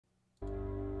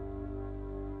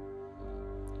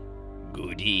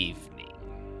Good evening.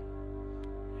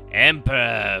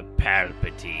 Emperor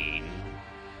Palpatine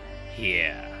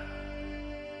here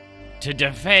to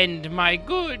defend my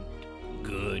good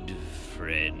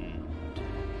friend,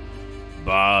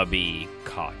 Bobby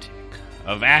Kotick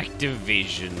of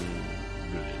Activision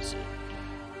Blizzard.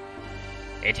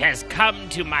 It has come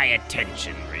to my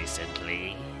attention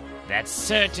recently that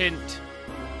certain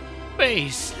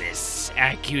baseless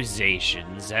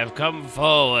accusations have come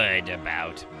forward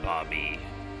about Bobby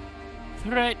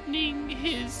threatening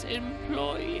his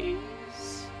employees.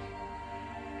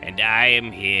 And I am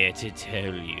here to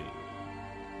tell you,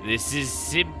 this is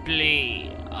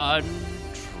simply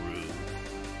untrue.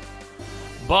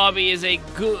 Bobby is a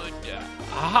good,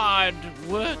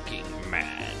 hard-working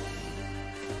man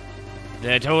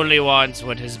that only wants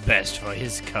what is best for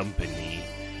his company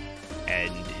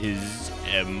and his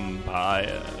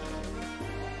empire.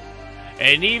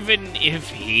 And even if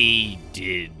he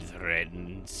did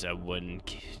threaten someone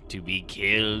to be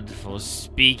killed for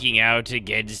speaking out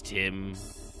against him,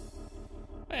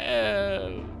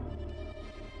 is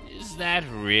that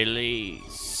really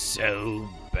so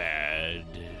bad?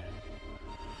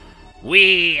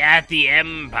 We at the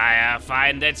Empire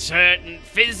find that certain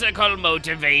physical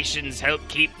motivations help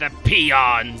keep the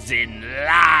peons in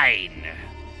line.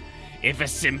 If a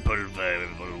simple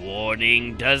verbal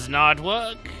warning does not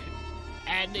work,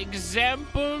 an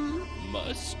example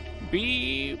must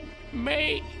be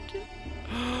made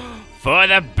for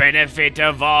the benefit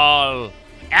of all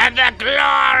and the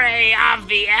glory of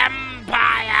the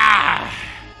Empire.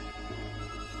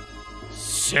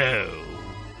 So,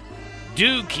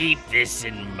 do keep this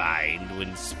in mind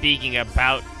when speaking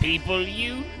about people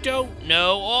you don't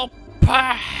know, or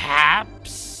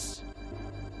perhaps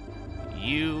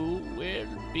you will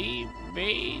be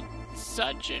made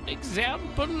such an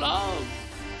example of.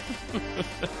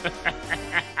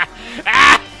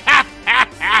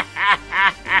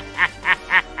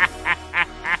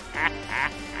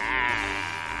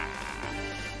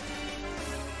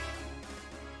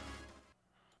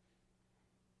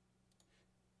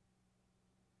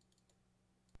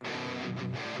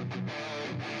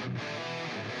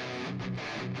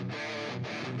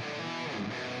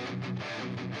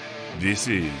 This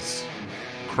is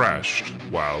Crashed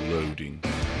While Loading,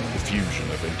 the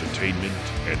fusion of entertainment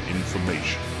and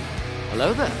information.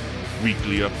 Hello there.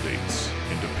 Weekly updates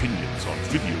and opinions on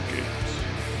video games.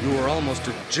 You were almost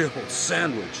a Jill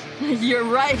sandwich. You're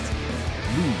right.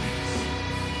 Movies.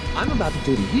 I'm about to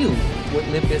do to you what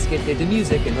Limp Bizkit did to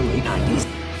music in the late 90s.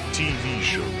 TV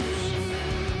shows.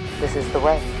 This is the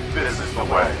way. This is the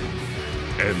way.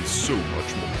 And so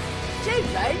much more. Gee,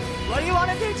 mate, what do you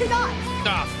want to do tonight?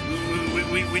 Off.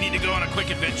 We need to go on a quick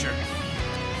adventure.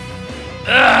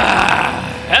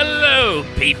 Hello,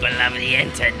 people of the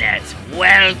internet.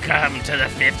 Welcome to the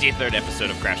 53rd episode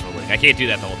of Crash While Loading. I can't do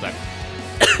that the whole time.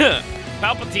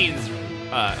 Palpatine's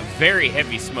a very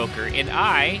heavy smoker, and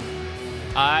I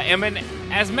am an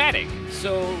asthmatic,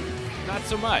 so not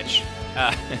so much.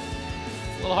 A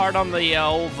little hard on the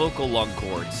old vocal lung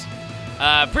cords.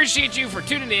 Appreciate you for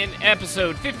tuning in.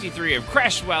 Episode 53 of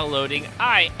Crash While Loading.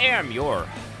 I am your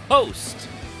host,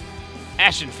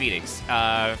 Ashen Phoenix.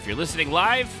 If you're listening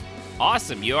live,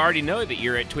 awesome. You already know that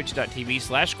you're at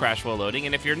twitch.tv/crashwhilloading,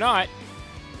 and if you're not,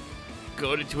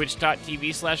 go to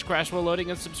twitch.tv/crashwhilloading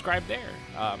and subscribe there.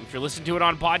 If you're listening to it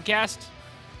on podcast,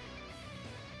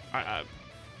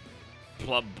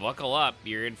 buckle up.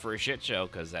 You're in for a shit show,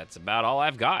 because that's about all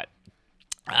I've got.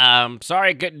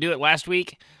 Sorry I couldn't do it last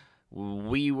week.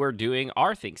 We were doing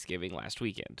our Thanksgiving last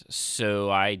weekend, so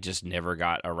I just never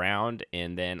got around,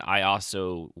 and then I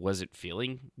also wasn't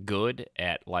feeling good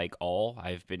at, all.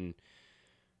 I've been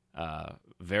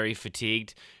very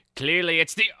fatigued. Clearly,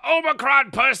 it's the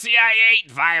Omicron Pussy I Ate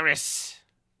virus,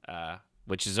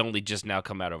 which has only just now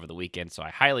come out over the weekend, so I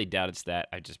highly doubt it's that.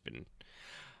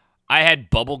 I had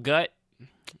bubble gut.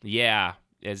 Yeah,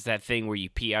 it's that thing where you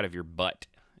pee out of your butt.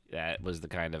 That was the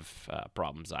kind of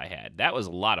problems I had. That was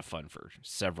a lot of fun for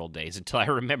several days until I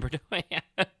remembered I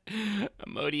had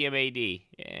Imodium AD,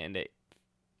 and it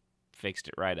fixed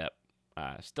it right up.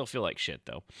 Still feel like shit,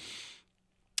 though.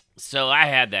 So I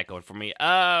had that going for me.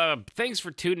 Thanks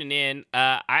for tuning in.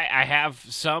 I have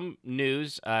some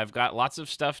news. I've got lots of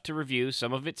stuff to review.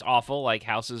 Some of it's awful, like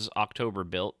House's October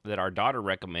Built that our daughter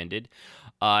recommended.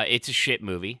 It's a shit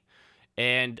movie.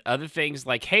 And other things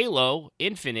like Halo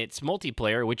Infinite's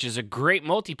multiplayer, which is a great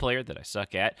multiplayer that I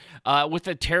suck at, with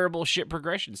a terrible shit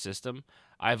progression system.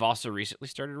 I've also recently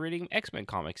started reading X-Men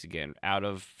comics again,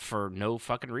 for no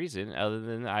fucking reason other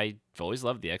than I've always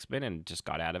loved the X-Men and just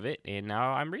got out of it, and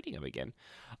now I'm reading them again.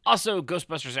 Also,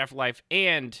 Ghostbusters Afterlife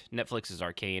and Netflix's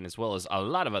Arcane, as well as a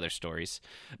lot of other stories.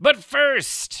 But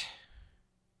first,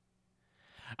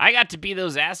 I got to be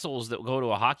those assholes that go to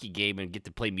a hockey game and get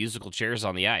to play musical chairs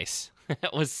on the ice.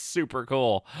 It was super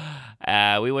cool.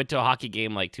 We went to a hockey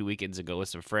game like 2 weekends ago with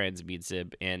some friends, me and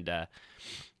Sib, and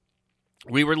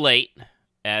we were late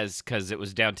because it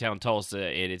was downtown Tulsa,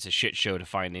 and it's a shit show to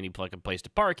find any fucking place to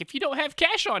park if you don't have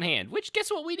cash on hand, which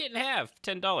guess what we didn't have?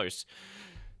 $10,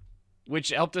 which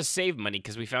helped us save money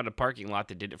because we found a parking lot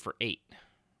that did it for $8.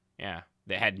 Yeah,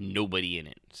 that had nobody in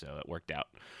it, so it worked out.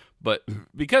 But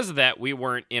because of that, we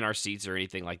weren't in our seats or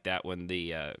anything like that when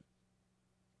the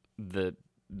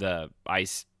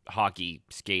ice hockey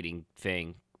skating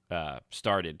thing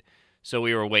started. So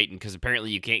we were waiting because apparently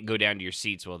you can't go down to your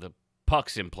seats while the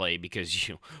puck's in play because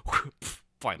you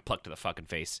flying puck to the fucking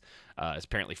face is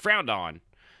apparently frowned on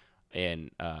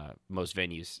in most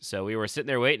venues. So we were sitting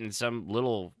there waiting, and some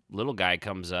little guy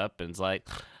comes up and's like,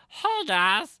 "Hey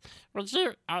guys,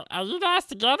 are you guys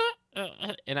together?"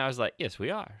 And I was like, "Yes, we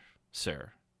are,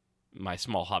 sir." My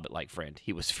small hobbit-like friend.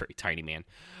 He was a very tiny man.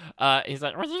 He's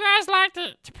like, "Would you guys like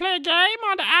to play a game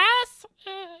on the ice?"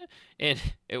 And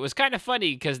it was kind of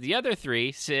funny because the other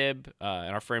three, Sib,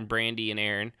 and our friend Brandy and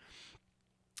Aaron,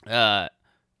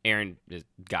 Aaron, they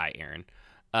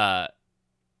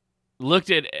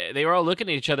were all looking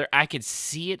at each other. I could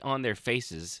see it on their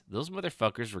faces. Those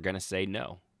motherfuckers were going to say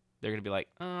no. They're going to be like,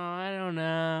 "Oh, I don't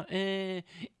know.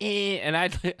 And I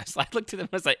looked to them,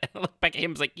 I looked back at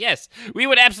him, I was like, "Yes, we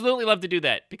would absolutely love to do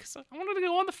that." Because I wanted to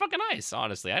go on the fucking ice,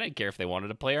 honestly. I didn't care if they wanted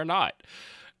to play or not.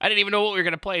 I didn't even know what we were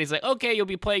going to play. He's like, "Okay, you'll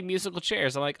be playing musical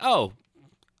chairs." I'm like, "Oh,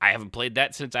 I haven't played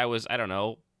that since I was, I don't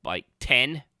know, like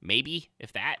 10, maybe,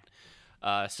 if that."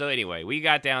 So anyway, we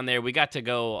got down there. We got to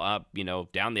go up,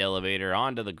 down the elevator,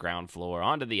 onto the ground floor,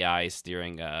 onto the ice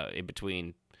during, in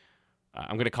between,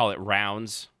 I'm going to call it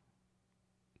rounds.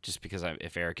 Just because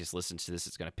if Eric listens to this,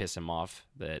 it's going to piss him off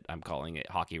that I'm calling it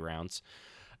hockey rounds.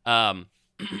 It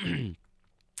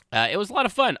was a lot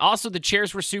of fun. Also, the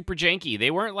chairs were super janky. They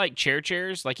weren't like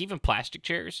chairs, like even plastic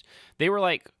chairs. They were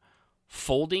like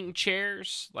folding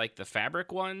chairs, like the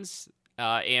fabric ones.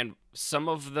 And some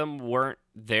of them weren't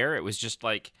there. It was just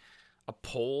like a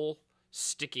pole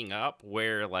sticking up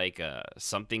where like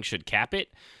something should cap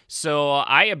it. So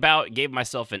I about gave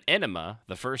myself an enema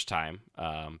the first time.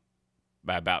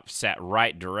 I about sat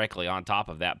right directly on top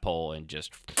of that pole and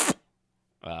just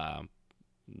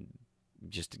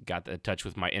got in touch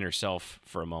with my inner self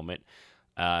for a moment.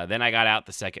 Then I got out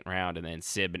the second round, and then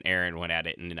Sib and Aaron went at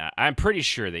it, and I'm pretty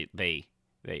sure they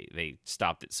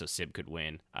stopped it so Sib could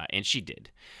win, and she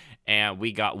did. And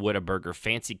we got Whataburger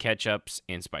fancy ketchups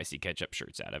and spicy ketchup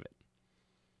shirts out of it.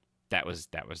 That's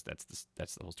the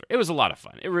whole story. It was a lot of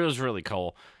fun. It was really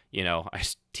cool. I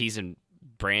was teasing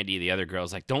Brandy, the other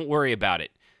girl's like, "Don't worry about it.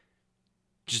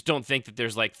 Just don't think that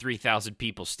there's like 3,000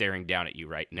 people staring down at you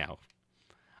right now."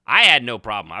 I had no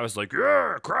problem. I was like,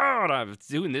 "Yeah, crowd, I'm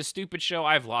doing this stupid show."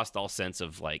 I've lost all sense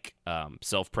of like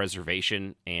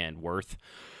self-preservation and worth.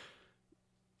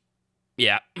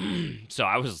 Yeah. So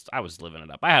I was living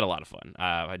it up. I had a lot of fun.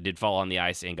 I did fall on the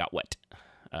ice and got wet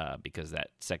because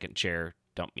that second chair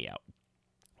dumped me out.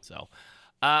 So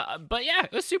but yeah,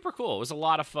 it was super cool. It was a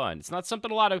lot of fun. It's not something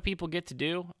a lot of people get to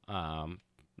do.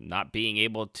 Not being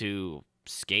able to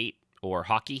skate or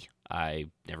hockey. I've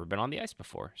never been on the ice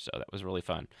before, so that was really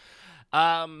fun.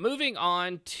 Moving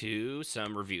on to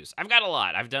some reviews. I've got a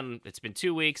lot. It's been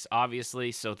 2 weeks,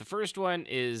 obviously. So the first one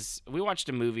is, we watched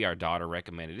a movie our daughter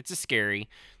recommended. It's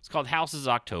it's called Houses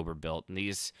October Built, and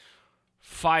these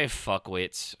 5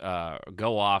 fuckwits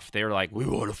go off. They're like, "We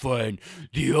want to find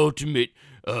the ultimate,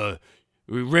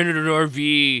 we rented an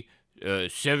RV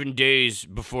 7 days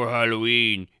before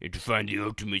Halloween and to find the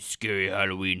ultimate scary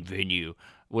Halloween venue."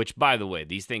 Which, by the way,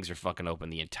 these things are fucking open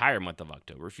the entire month of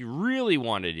October. If you really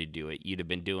wanted to do it, you'd have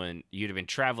been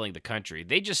traveling the country.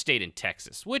 They just stayed in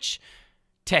Texas, which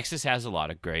Texas has a lot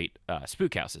of great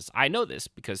spook houses. I know this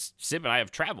because Sib and I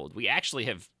have traveled. We actually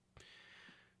have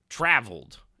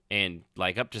traveled and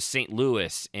like up to St.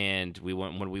 Louis, and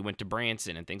when we went to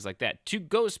Branson and things like that to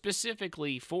go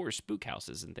specifically for spook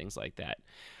houses and things like that.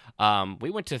 We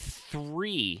went to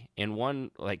 2 in one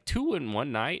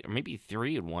night, or maybe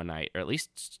 3 in one night, or at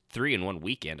least 3 in one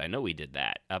weekend. I know we did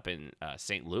that up in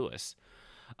St. Louis.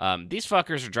 These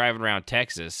fuckers are driving around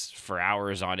Texas for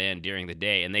hours on end during the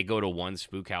day, and they go to one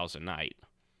spook house a night.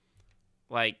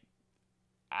 Like,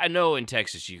 I know in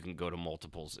Texas you can go to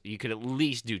multiples. You could at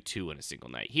least do 2 in a single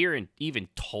night. Here in even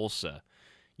Tulsa,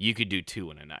 You could do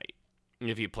 2 in a night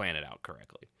if you plan it out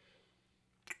correctly.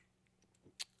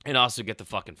 And also get the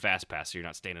fucking fast pass so you're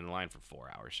not staying in line for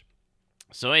 4 hours.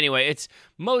 So anyway, it's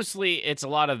a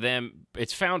lot of them.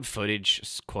 It's found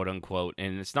footage, quote unquote,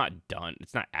 and it's not done.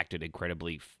 It's not acted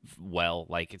incredibly well.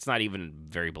 Like, it's not even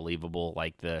very believable.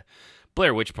 Like, the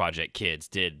Blair Witch Project kids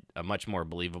did a much more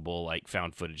believable, like,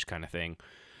 found footage kind of thing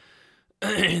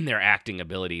in their acting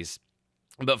abilities.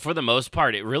 But for the most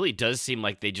part, it really does seem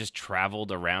like they just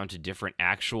traveled around to different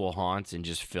actual haunts and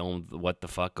just filmed what the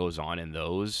fuck goes on in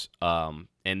those.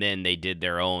 And then they did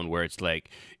their own where it's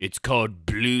like, it's called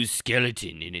Blue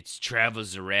Skeleton and it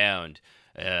travels around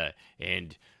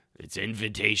and it's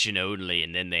invitation only.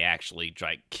 And then they actually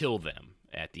try to kill them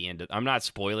at the end. I'm not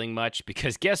spoiling much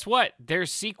because guess what?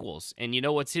 There's sequels. And you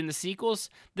know what's in the sequels?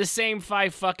 The same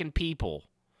 5 fucking people.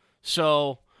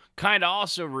 So kind of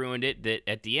also ruined it that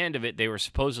at the end of it, they were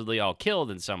supposedly all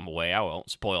killed in some way. I won't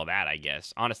spoil that, I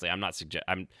guess. Honestly, I'm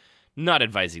not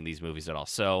advising these movies at all.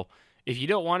 So if you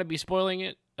don't want to be spoiling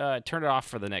it, turn it off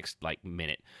for the next, like,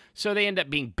 minute. So they end up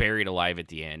being buried alive at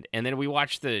the end. And then we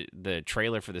watched the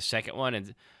trailer for the second one,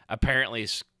 and apparently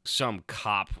some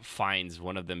cop finds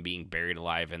one of them being buried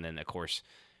alive, and then, of course,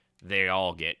 they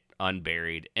all get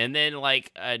unburied. And then,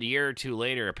 like, a year or 2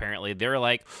 later, apparently, they're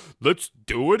like, let's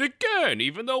do it again,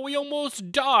 even though we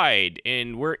almost died.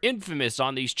 And we're infamous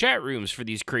on these chat rooms for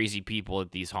these crazy people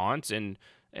at these haunts. And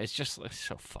it's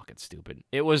so fucking stupid.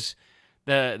 It was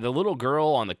the little girl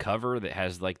on the cover that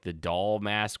has, like, the doll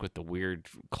mask with the weird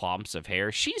clumps of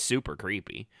hair. She's super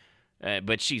creepy,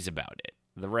 but she's about it.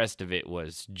 The rest of it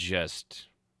was just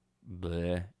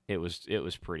bleh. It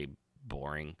was pretty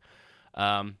boring.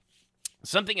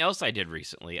 Something else I did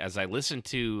recently, as I listened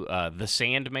to The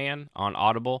Sandman on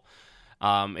Audible.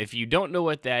 If you don't know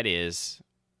what that is,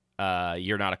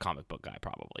 you're not a comic book guy,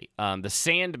 probably. The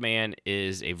Sandman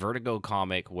is a Vertigo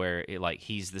comic where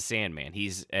he's the Sandman.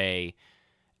 He's a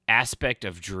aspect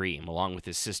of Dream, along with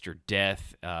his sister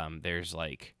Death. There's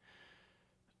like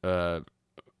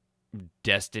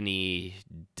Destiny,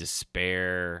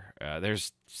 Despair.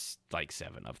 There's like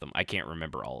 7 of them. I can't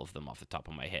remember all of them off the top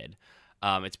of my head.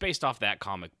 It's based off that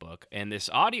comic book, and this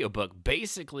audiobook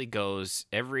basically goes,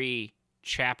 every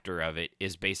chapter of it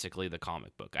is basically the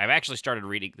comic book. I've actually started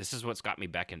reading, this is what's got me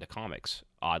back into comics,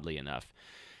 oddly enough.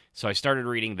 So I started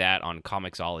reading that on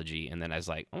Comixology, and then I was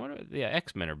like, I wonder what the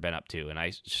X-Men have been up to, and I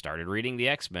started reading the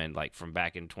X-Men, like, from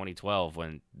back in 2012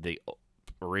 when the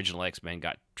original X-Men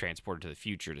got transported to the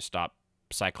future to stop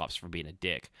Cyclops from being a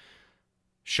dick.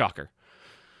 Shocker.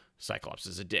 Cyclops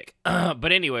is a dick.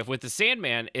 But anyway, with the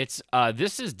Sandman, it's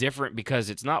this is different because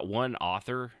it's not one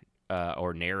author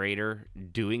or narrator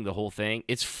doing the whole thing.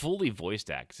 It's fully voice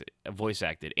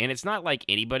acted, and it's not like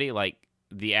anybody. Like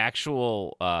the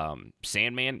actual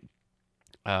Sandman,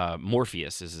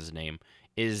 Morpheus is his name,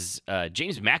 is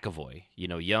James McAvoy. You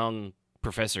know, young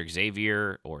Professor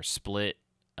Xavier or Split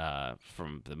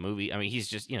from the movie. I mean, he's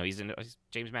just he's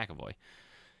James McAvoy.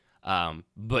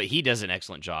 But he does an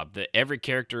excellent job. Every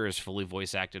character is fully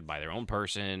voice acted by their own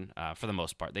person. For the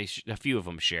most part, a few of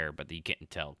them share, but you can't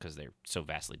tell because they're so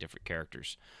vastly different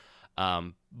characters.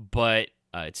 But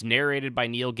it's narrated by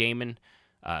Neil Gaiman,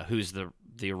 who's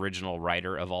the original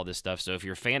writer of all this stuff. So if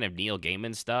you're a fan of Neil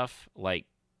Gaiman stuff, like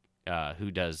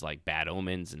who does like Bad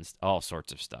Omens and all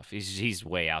sorts of stuff, he's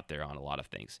way out there on a lot of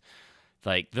things.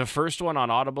 Like the first one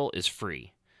on Audible is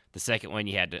free. The second one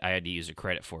I had to use a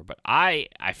credit for, but I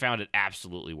found it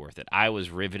absolutely worth it. I was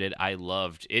riveted. I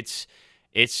loved it's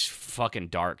fucking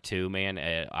dark too, man.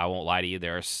 I won't lie to you.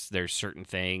 There's certain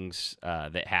things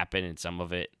that happen in some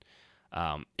of it,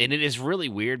 and it is really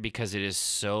weird because it is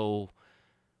so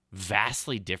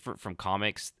vastly different from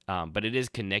comics, but it is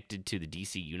connected to the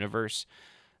DC universe.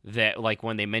 That, like,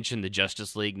 when they mention the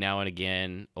Justice League now and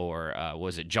again, or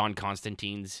was it John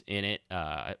Constantine's in it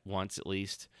once at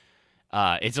least?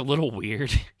 It's a little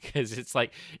weird because it's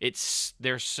like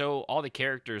all the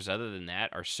characters other than that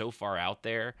are so far out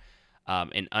there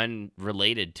and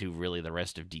unrelated to really the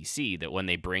rest of DC that when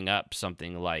they bring up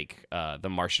something like the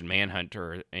Martian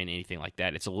Manhunter and anything like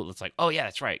that, it's like, oh yeah,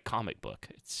 that's right, comic book.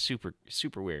 It's super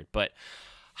super weird, but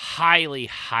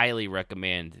highly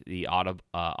recommend the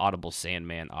Audible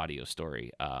Sandman audio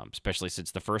story, especially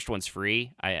since the first one's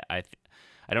free.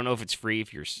 I don't know if it's free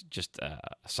if you're just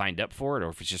signed up for it or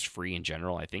if it's just free in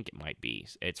general. I think it might be.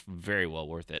 It's very well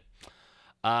worth it.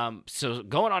 So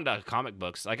going on to comic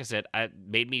books, like I said, it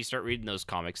made me start reading those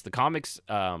comics. The comics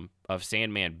of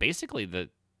Sandman, basically the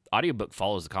audiobook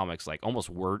follows the comics like almost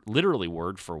literally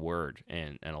word for word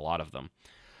in a lot of them.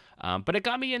 But it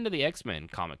got me into the X-Men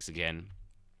comics again.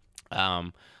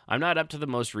 I'm not up to the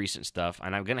most recent stuff,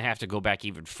 and I'm gonna have to go back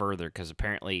even further because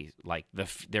apparently, like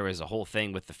there was a whole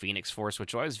thing with the Phoenix Force,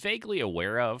 which I was vaguely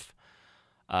aware of.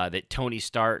 That Tony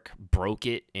Stark broke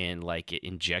it and like it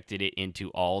injected it into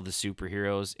all the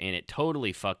superheroes, and it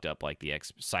totally fucked up like the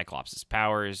Cyclops'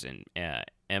 powers and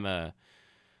Emma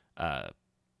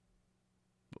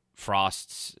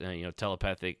Frost's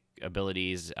telepathic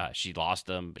abilities. She lost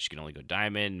them, but she can only go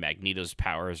diamond. Magneto's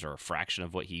powers are a fraction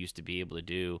of what he used to be able to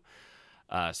do.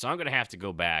 So I'm gonna have to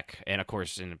go back, and of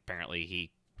course, and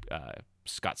apparently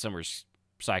Scott Summers'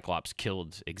 Cyclops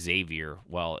killed Xavier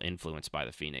while influenced by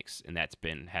the Phoenix, and that's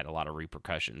had a lot of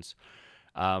repercussions.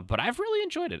 But I've really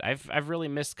enjoyed it. I've really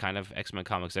missed kind of X-Men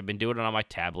comics. I've been doing it on my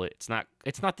tablet.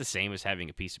 It's not the same as having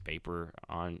a piece of paper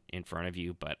in front of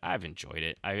you, but I've enjoyed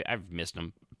it. I've missed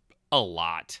them a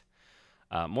lot,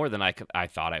 more than I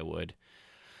thought I would.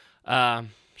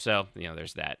 So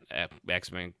there's that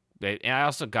X-Men. And I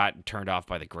also got turned off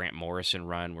by the Grant Morrison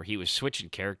run where he was switching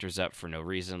characters up for no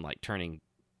reason, like turning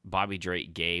Bobby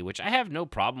Drake gay, which I have no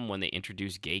problem when they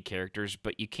introduce gay characters,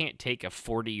 but you can't take a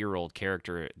 40-year-old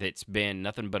character that's been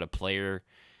nothing but a player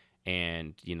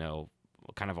and,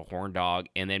 kind of a horn dog,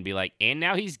 and then be like, and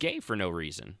now he's gay for no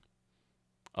reason.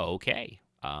 Okay.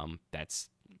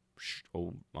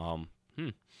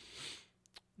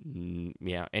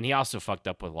 Yeah, and he also fucked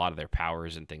up with a lot of their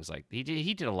powers and things like he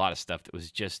did a lot of stuff that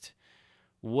was just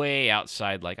way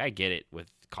outside. Like, I get it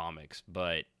with comics,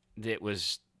 but it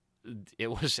was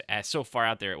so far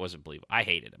out there it wasn't believable. I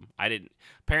hated him. I didn't.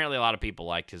 Apparently, a lot of people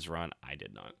liked his run. I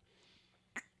did not.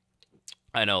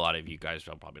 I know a lot of you guys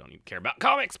probably don't even care about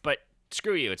comics, but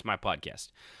screw you. It's my podcast.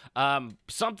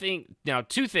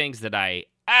 Two things that I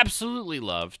absolutely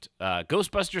loved: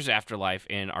 Ghostbusters Afterlife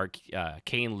and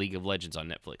Arcane League of Legends on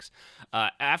Netflix.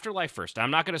 Afterlife first.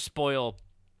 I'm not going to spoil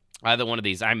either one of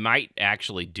these. I might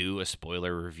actually do a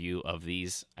spoiler review of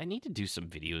these. I need to do some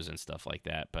videos and stuff like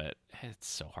that, but it's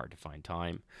so hard to find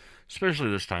time, especially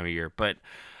this time of year. But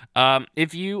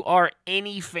if you are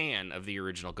any fan of the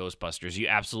original Ghostbusters, you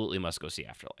absolutely must go see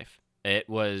Afterlife. It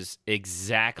was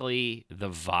exactly the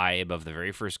vibe of the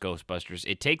very first Ghostbusters.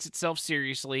 It takes itself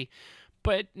seriously,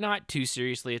 but not too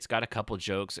seriously. It's got a couple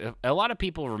jokes. A lot of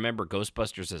people remember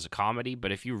Ghostbusters as a comedy,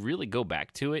 but if you really go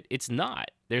back to it, it's not.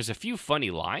 There's a few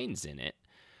funny lines in it,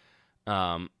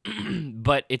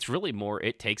 but it's really more,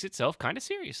 it takes itself kind of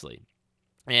seriously.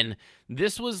 And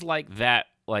this was like that,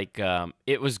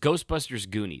 it was Ghostbusters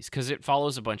Goonies, because it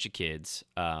follows a bunch of kids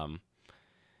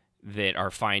that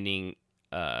are finding,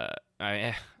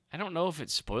 I don't know if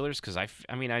it's spoilers, because I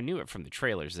knew it from the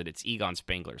trailers that it's Egon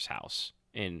Spengler's house.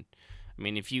 And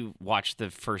if you watch the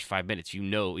first 5 minutes,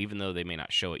 even though they may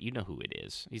not show it, you know who it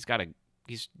is.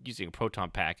 He's using a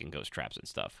proton pack and ghost traps and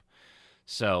stuff.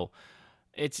 So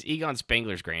it's Egon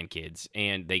Spengler's grandkids,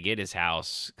 and they get his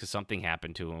house because something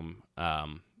happened to him.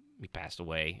 He passed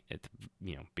away at the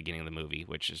beginning of the movie,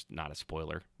 which is not a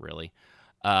spoiler, really.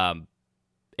 And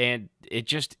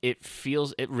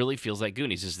it really feels like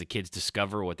Goonies as the kids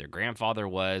discover what their grandfather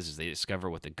was, as they discover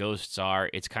what the ghosts are.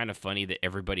 It's kind of funny that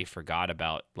everybody forgot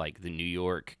about like the New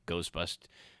York ghost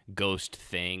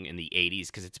thing in the 80s,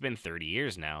 because it's been 30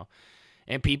 years now.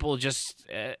 And people just,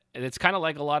 it's kind of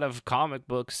like a lot of comic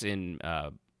books and,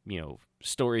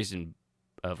 stories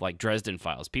of like Dresden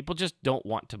Files. People just don't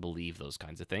want to believe those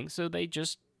kinds of things, so they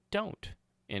just don't.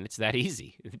 And it's that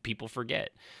easy. People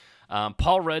forget.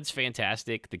 Paul Rudd's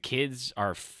fantastic. The kids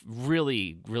are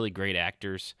really, really great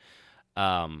actors.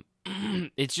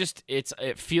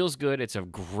 It feels good. It's a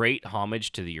great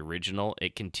homage to the original.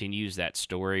 It continues that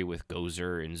story with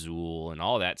Gozer and Zool and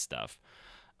all that stuff.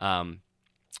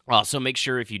 Also, make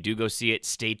sure if you do go see it,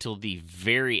 stay till the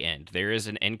very end. There is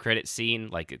an end credit scene,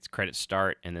 like it's credits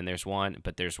start, and then there's one,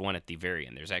 but there's one at the very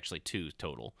end. There's actually two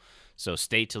total. So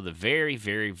stay till the very,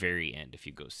 very, very end if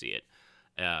you go see it.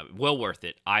 Well worth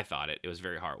it. I thought it. It was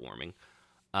very heartwarming.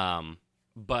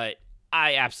 But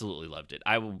I absolutely loved it.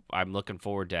 I'm looking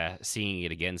forward to seeing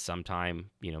it again sometime,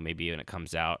 maybe when it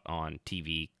comes out on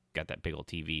TV. Got that big old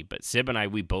TV. But Sib and I,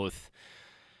 we both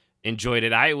enjoyed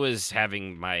it. I was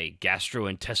having my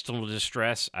gastrointestinal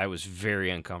distress. I was very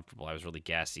uncomfortable. I was really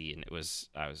gassy, and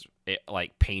I was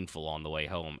painful on the way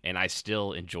home. And I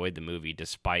still enjoyed the movie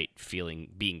despite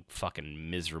being fucking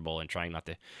miserable and trying not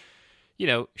to,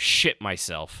 shit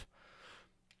myself.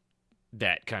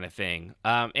 That kind of thing.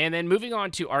 And then moving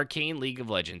on to Arcane League of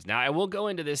Legends. Now, I will go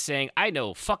into this saying I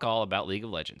know fuck all about League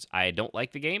of Legends. I don't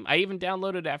like the game. I even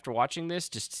downloaded it after watching this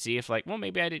just to see if,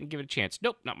 maybe I didn't give it a chance.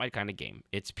 Nope, not my kind of game.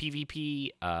 It's PvP.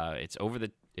 It's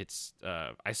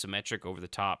isometric, over the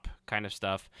top kind of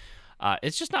stuff.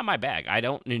 It's just not my bag. I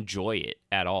don't enjoy it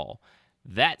at all.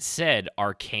 That said,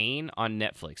 Arcane on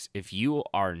Netflix. If you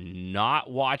are not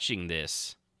watching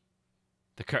this,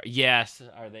 yes,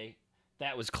 are they?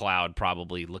 That was Cloud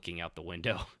probably looking out the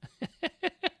window.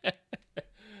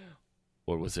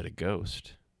 Or was it a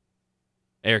ghost?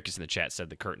 Eric is in the chat said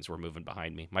the curtains were moving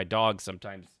behind me. My dog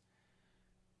sometimes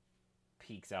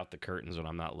peeks out the curtains when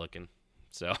I'm not looking.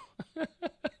 So,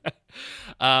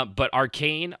 but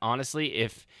Arcane, honestly,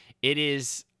 if it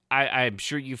is, I'm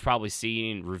sure you've probably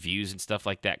seen reviews and stuff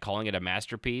like that calling it a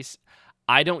masterpiece.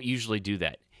 I don't usually do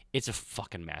that. It's a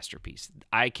fucking masterpiece.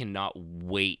 I cannot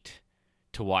wait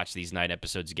to watch these 9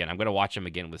 episodes again. I'm going to watch them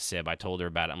again with Sib. I told her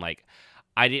about it. I'm like,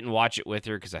 I didn't watch it with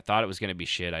her because I thought it was going to be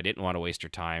shit. I didn't want to waste her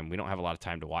time. We don't have a lot of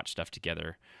time to watch stuff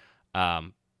together.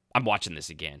 I'm watching this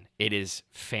again. It is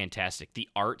fantastic. The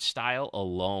art style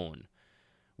alone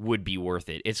would be worth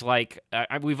it. It's like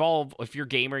if you're a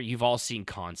gamer, you've all seen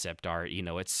concept art. You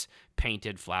know, it's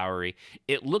painted, flowery.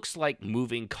 It looks like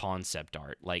moving concept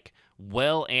art, like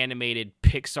well animated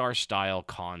Pixar style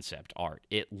concept art.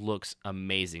 It looks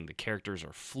amazing. The characters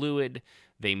are fluid.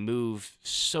 They move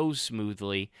so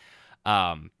smoothly.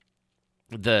 The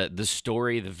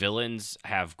story, the villains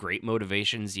have great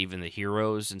motivations. Even the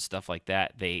heroes and stuff like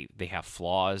that, they have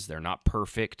flaws. They're not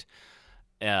perfect.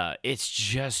 It's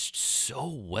just so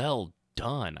well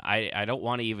done. I don't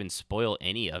want to even spoil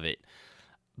any of it,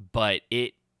 but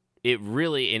it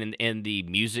really, in the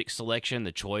music selection,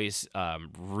 the choice,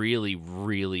 really,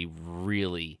 really,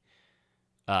 really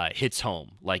hits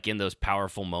home. Like in those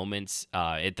powerful moments,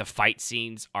 the fight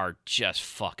scenes are just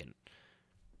fucking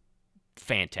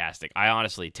fantastic. I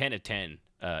honestly, 10 of 10.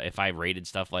 If I rated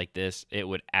stuff like this, it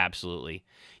would absolutely.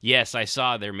 Yes, I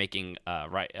saw they're making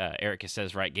Erica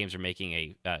says Riot Games are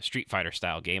making a Street Fighter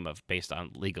style game based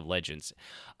on League of Legends.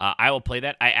 I will play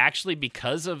that. I actually,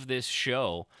 because of this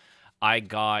show, I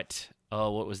got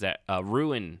what was that?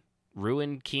 Ruin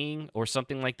King or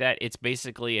something like that. It's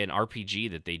basically an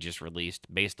RPG that they just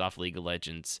released based off League of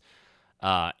Legends.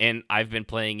 And I've been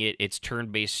playing it. It's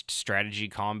turn-based strategy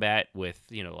combat with,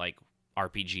 like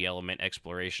RPG element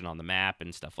exploration on the map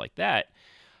and stuff like that.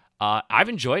 I've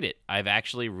enjoyed it. I've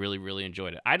actually really, really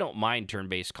enjoyed it. I don't mind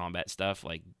turn-based combat stuff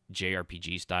like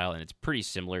JRPG style, and it's pretty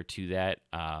similar to that.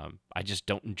 I just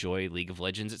don't enjoy League of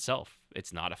Legends itself.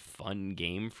 It's not a fun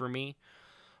game for me.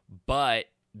 But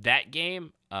that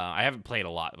game, I haven't played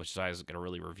a lot, which is why I was going to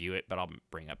really review it, but I'll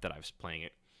bring up that I was playing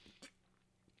it.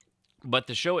 But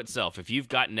the show itself, if you've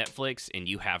got Netflix and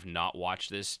you have not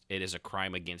watched this, it is a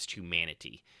crime against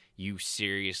humanity. You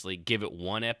seriously give it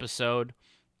 1 episode,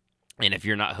 and if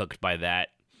you're not hooked by that,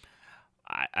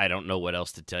 I don't know what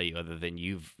else to tell you other than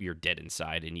you're dead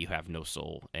inside and you have no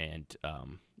soul, and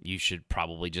you should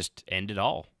probably just end it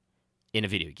all in a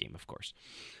video game, of course.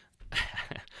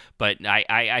 But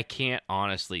I can't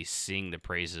honestly sing the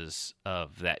praises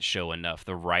of that show enough.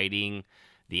 The writing,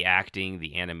 the acting,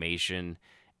 the animation,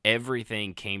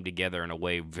 everything came together in a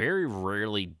way very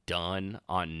rarely done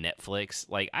on Netflix.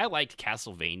 Like, I liked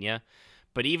Castlevania,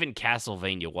 but even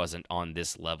Castlevania wasn't on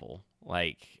this level.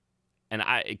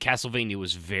 Castlevania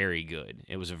was very good.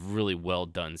 It was a really well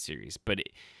done series, but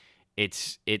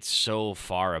it's so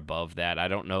far above that. I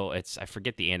don't know. I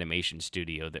forget the animation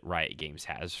studio that Riot Games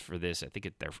has for this. I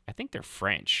think they're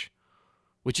French,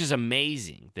 which is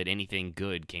amazing that anything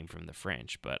good came from the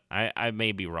French, but I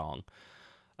may be wrong.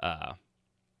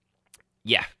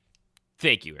 Yeah.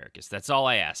 Thank you, Ericus. That's all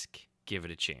I ask. Give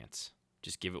it a chance.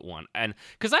 Just give it 1. And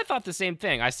because I thought the same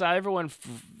thing. I saw everyone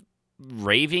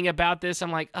raving about this.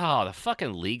 I'm like, oh, the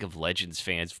fucking League of Legends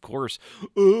fans, of course.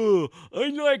 Oh, I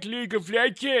like League of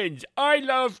Legends. I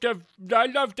love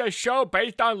the show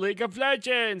based on League of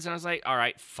Legends. And I was like, all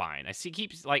right, fine. I see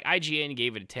keeps like IGN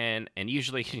gave it a 10, and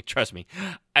usually, trust me,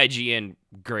 IGN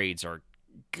grades are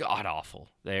god awful.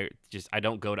 I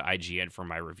don't go to IGN for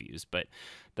my reviews, but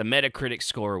the Metacritic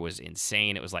score was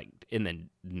insane. It was like in the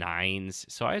 9s.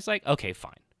 So I was like, okay,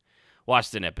 fine.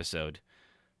 Watched an episode.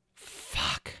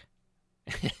 Fuck.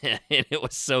 And it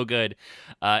was so good.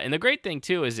 And the great thing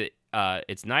too is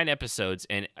it's 9 episodes,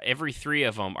 and every 3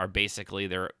 of them are basically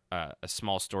a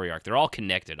small story arc. They're all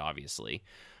connected, obviously,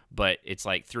 but it's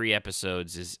like 3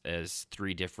 episodes as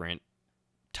 3 different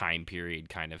time period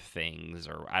kind of things,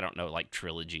 or I don't know, like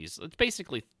trilogies. It's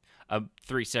basically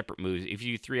 3 separate movies. If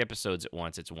you do 3 episodes at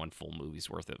once, it's 1 full movie's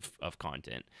worth of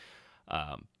content.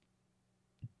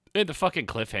 And the fucking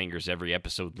cliffhangers every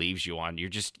episode leaves you on, you're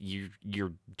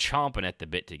chomping at the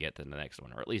bit to get to the next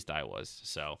one, or at least I was.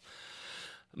 So,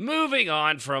 moving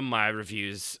on from my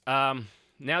reviews.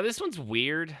 Now this one's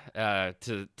weird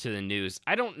to the news.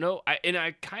 I don't know,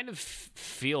 I kind of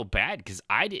feel bad because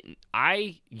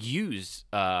I use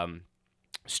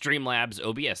Streamlabs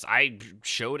OBS. I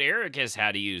showed Eric as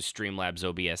how to use Streamlabs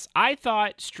OBS. I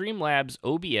thought Streamlabs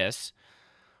OBS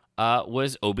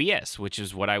was OBS, which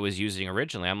is what I was using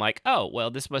originally. I'm like, oh,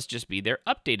 well, this must just be their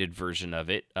updated version of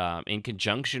it in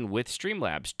conjunction with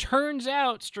Streamlabs. Turns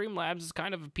out Streamlabs is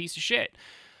kind of a piece of shit.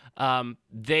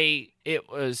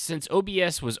 Since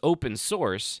OBS was open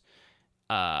source,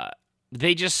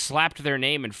 they just slapped their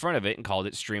name in front of it and called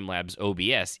it Streamlabs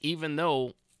OBS, even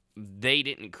though they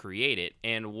didn't create it.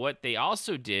 And what they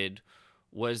also did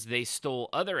was they stole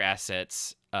other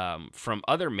assets from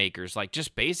other makers, like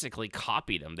just basically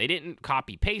copied them. They didn't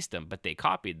copy paste them, but they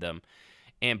copied them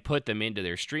and put them into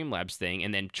their Streamlabs thing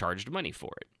and then charged money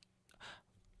for it.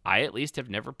 I at least have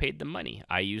never paid them money.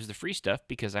 I use the free stuff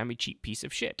because I'm a cheap piece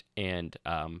of shit. And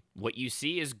what you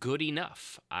see is good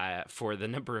enough for the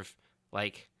number of,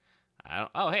 like,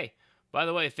 oh, hey, by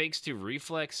the way, thanks to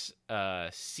Reflex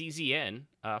CZN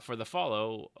for the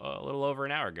follow a little over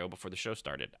an hour ago before the show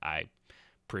started. I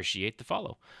appreciate the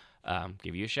follow.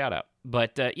 Give you a shout out.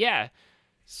 But yeah,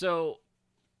 so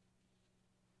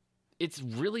it's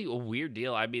really a weird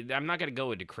deal. I mean, I'm not going to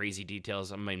go into crazy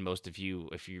details. I mean, most of you,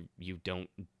 if you don't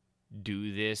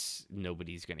do this,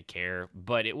 nobody's going to care.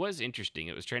 But it was interesting.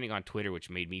 It was trending on Twitter, which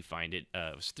made me find it.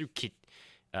 It was through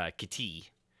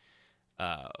Kotick,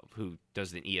 who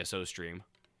does an ESO stream.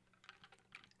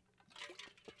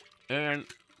 And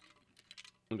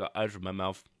I got ice in my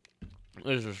mouth.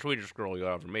 This is the sweetest girl you'll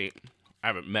ever meet. I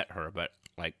haven't met her, but,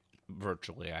 like,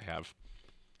 virtually I have.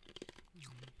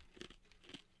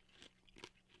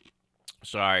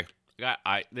 Sorry. We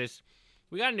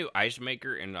got a new ice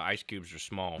maker, and the ice cubes are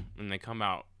small, and they come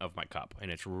out of my cup,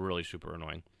 and it's really super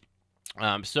annoying.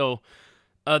 The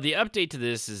update to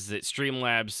this is that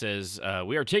Streamlabs says,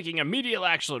 we are taking immediate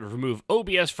action to remove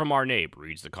OBS from our name,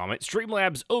 reads the comment.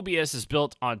 Streamlabs OBS is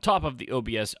built on top of the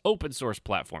OBS open source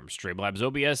platform. Streamlabs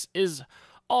OBS is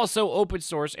also open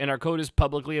source, and our code is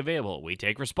publicly available. We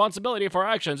take responsibility for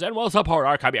our actions and will support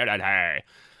our community.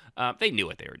 They knew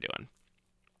what they were doing.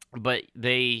 But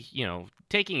they,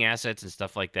 taking assets and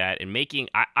stuff like that and making,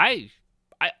 I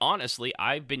honestly,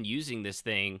 I've been using this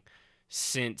thing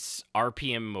since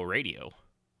RPM radio.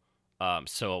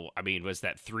 So, I mean, was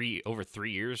that 4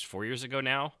 years ago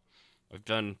now? I've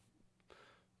done,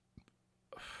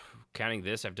 counting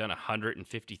this, I've done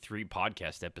 153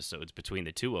 podcast episodes between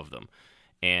the two of them.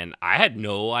 And I had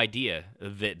no idea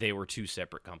that they were two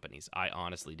separate companies. I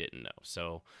honestly didn't know.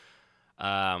 So,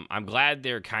 I'm glad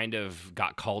they're kind of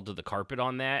got called to the carpet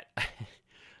on that.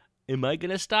 Am I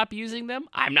going to stop using them?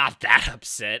 I'm not that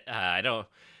upset. I don't,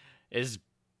 as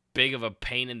big of a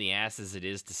pain in the ass as it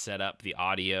is to set up the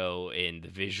audio and the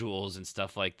visuals and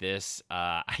stuff like this.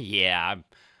 Yeah, I'm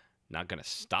not going to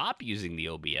stop using the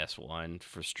OBS one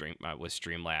for with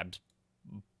Streamlabs,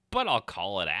 but I'll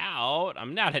call it out.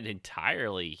 I'm not an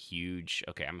entirely huge,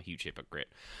 I'm a huge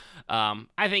hypocrite.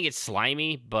 I think it's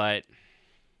slimy, but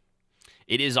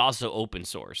it is also open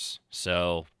source,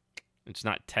 so it's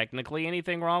not technically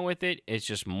anything wrong with it. It's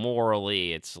just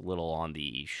morally, it's a little on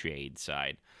the shade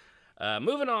side.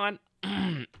 Moving on.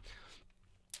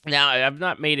 Now, I've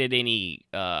not made it any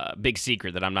big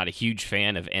secret that I'm not a huge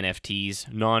fan of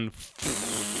NFTs,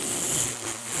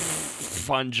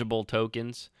 non-fungible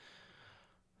tokens.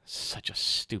 Such a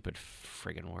stupid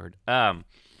friggin' word.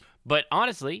 But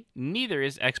honestly, neither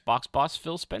is Xbox boss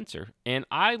Phil Spencer, and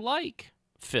I like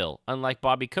Phil, unlike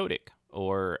Bobby Kotick,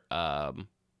 or,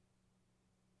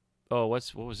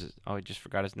 what was it? Oh, I just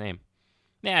forgot his name.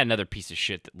 Yeah, another piece of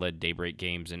shit that led Daybreak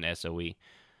Games and SOE.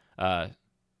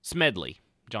 Smedley.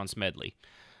 John Smedley.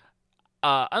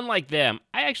 Unlike them,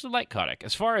 I actually like Kotick.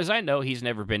 As far as I know, he's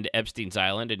never been to Epstein's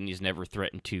Island, and he's never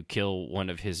threatened to kill one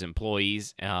of his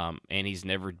employees, and he's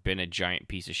never been a giant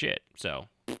piece of shit. So,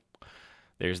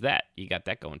 there's that. You got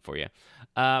that going for you.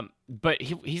 But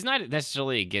he's not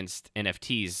necessarily against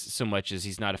NFTs so much as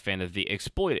he's not a fan of the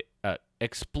exploitive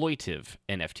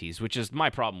NFTs, which is my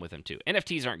problem with him too.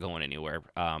 NFTs aren't going anywhere.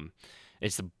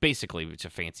 It's a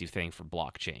fancy thing for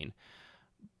blockchain.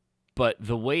 But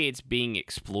the way it's being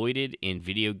exploited in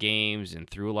video games and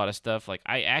through a lot of stuff, like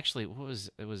was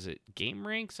it Game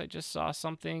Ranks? I just saw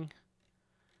something.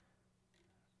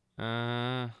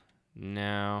 No,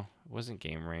 it wasn't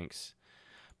Game Ranks.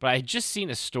 But I had just seen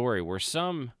a story where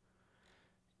some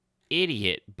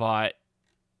idiot bought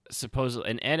supposedly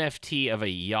an NFT of a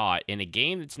yacht in a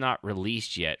game that's not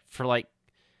released yet for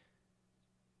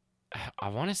I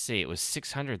want to say it was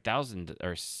 $600,000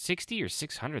 or $60,000 or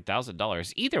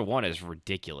 $600,000. Either one is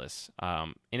ridiculous.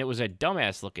 And it was a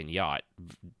dumbass looking yacht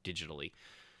digitally.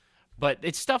 But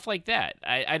it's stuff like that.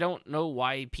 I don't know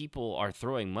why people are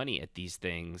throwing money at these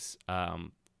things,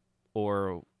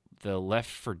 or the Left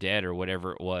 4 Dead or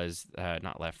whatever it was,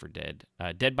 not Left 4 Dead,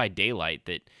 Dead by Daylight,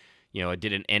 that, you know, it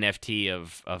did an NFT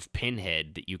of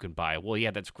Pinhead that you can buy. Well,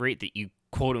 yeah, that's great that you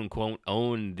quote unquote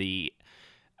own the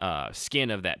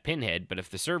skin of that Pinhead, but if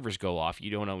the servers go off,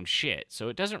 you don't own shit. So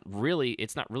it's not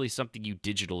really something you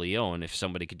digitally own if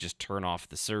somebody could just turn off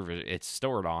the server it's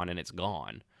stored on and it's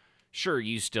gone. Sure,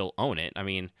 you still own it. I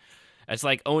mean, it's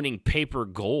like owning paper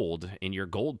gold in your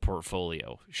gold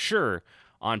portfolio. Sure,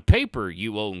 on paper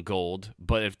you own gold,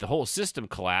 but if the whole system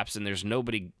collapses and there's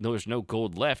no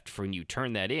gold left for when you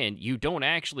turn that in, you don't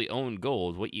actually own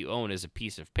gold. What you own is a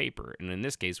piece of paper, and in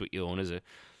this case, what you own is a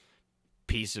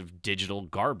piece of digital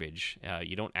garbage.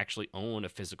 You don't actually own a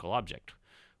physical object,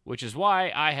 which is why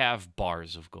I have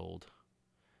bars of gold.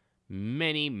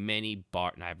 Many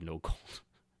bars. And I have no gold.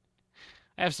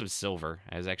 I have some silver.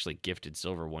 I was actually gifted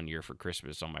silver one year for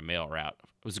Christmas on my mail route.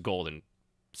 It was a gold and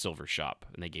silver shop,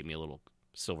 and they gave me a little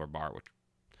silver bar, which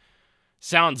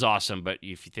sounds awesome, but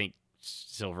if you think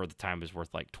silver at the time was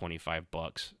worth like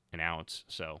 $25 an ounce,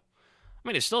 so I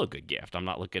mean, it's still a good gift. I'm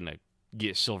not looking to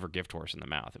get a silver gift horse in the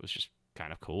mouth. It was just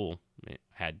kind of cool. It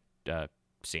had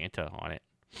Santa on it.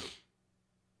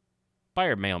 Buy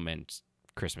your mailman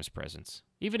Christmas presents,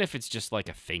 even if it's just like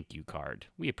a thank you card.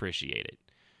 We appreciate it.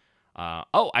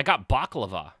 I got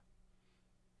baklava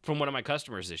from one of my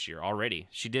customers this year already.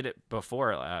 She did it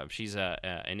before. She's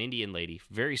an Indian lady,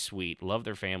 very sweet, love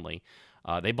their family.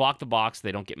 They block the box.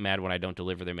 They don't get mad when I don't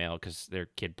deliver their mail because their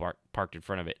kid parked in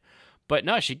front of it. But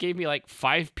no, she gave me like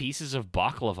 5 pieces of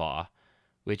baklava,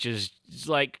 which is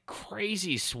like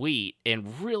crazy sweet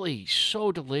and really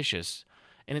so delicious.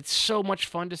 And it's so much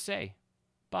fun to say.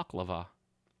 Baklava.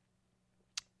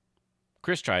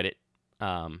 Chris tried it.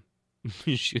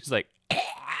 She was like,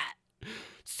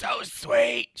 so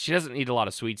sweet. She doesn't eat a lot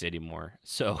of sweets anymore.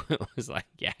 So it was like,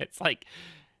 yeah,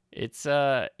 it's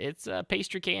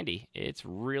pastry candy. It's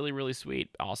really, really sweet.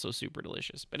 Also super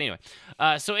delicious. But anyway,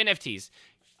 so NFTs.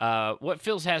 What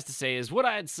Phils has to say is, what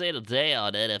I'd say today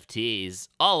on NFTs,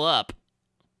 all up.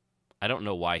 I don't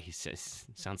know why he says,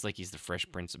 sounds like he's the Fresh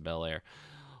Prince of Bel-Air.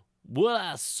 What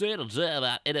I say today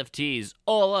about NFTs,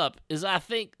 all up, is I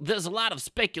think there's a lot of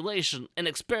speculation and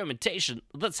experimentation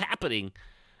that's happening,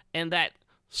 and that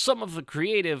some of the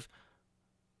creative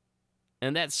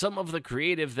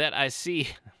that I see,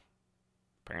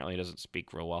 apparently doesn't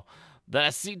speak real well, that I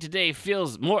see today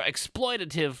feels more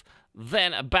exploitative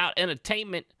than about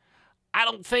entertainment. I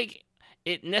don't think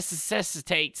it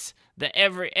necessitates that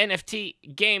every NFT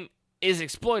game is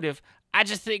exploitive. I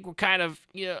just think we're kind of,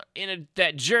 in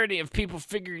that journey of people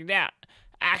figuring it out.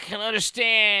 I can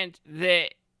understand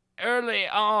that early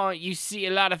on you see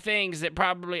a lot of things that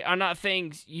probably are not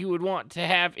things you would want to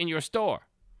have in your store.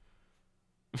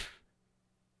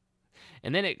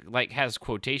 And then it like has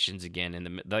quotations again,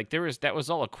 and that was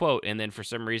all a quote, and then for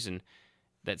some reason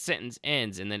that sentence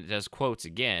ends, and then it does quotes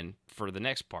again for the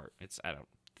next part.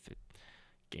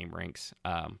 Game ranks,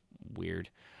 weird.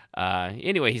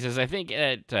 Anyway, he says, I think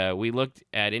that we looked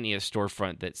at any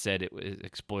storefront that said it was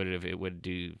exploitative, it would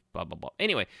do blah, blah, blah.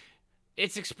 Anyway,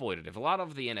 it's exploitative. A lot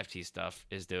of the NFT stuff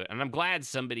is doing it, and I'm glad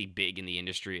somebody big in the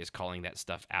industry is calling that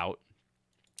stuff out,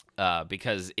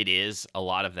 because it is. A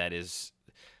lot of that is,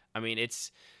 I mean,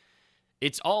 it's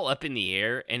all up in the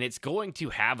air, and it's going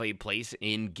to have a place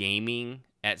in gaming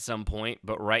at some point,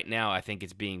 but right now I think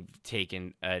it's being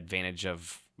taken advantage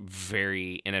of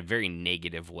in a very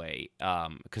negative way,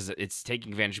 because it's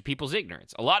taking advantage of people's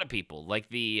ignorance. A lot of people, like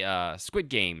the Squid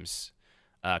Games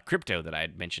crypto that I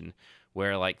had mentioned,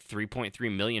 where like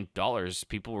 $3.3 million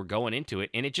people were going into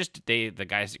it, and the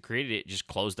guys that created it just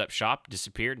closed up shop,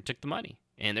 disappeared, and took the money,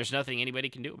 and there's nothing anybody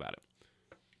can do about it.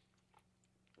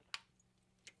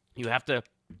 You have to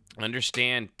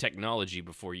understand technology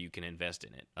before you can invest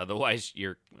in it. Otherwise,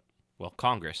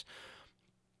 Congress.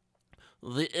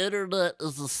 The internet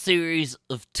is a series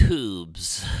of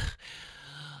tubes.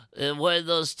 And when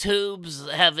those tubes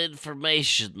have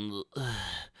information,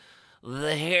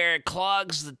 the hair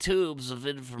clogs the tubes of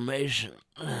information.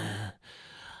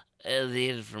 And the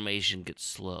information gets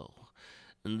slow.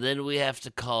 And then we have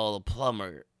to call a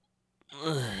plumber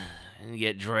and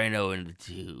get Drano in the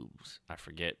tubes. I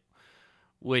forget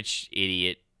which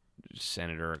idiot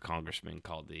senator or congressman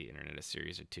called the internet a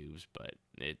series of tubes, but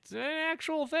it's an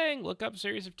actual thing. Look up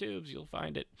series of tubes, you'll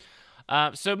find it.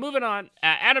 So moving on,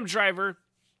 Adam Driver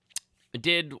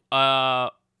did a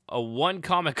one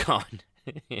Comic-Con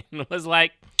and was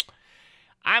like,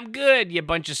 I'm good, you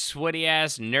bunch of sweaty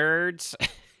ass nerds.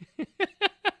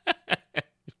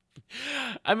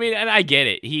 I mean, and I get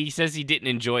it. He says he didn't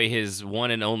enjoy his one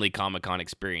and only Comic-Con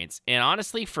experience. And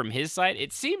honestly, from his side,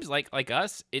 it seems like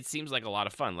us, it seems like a lot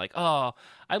of fun. Like, oh,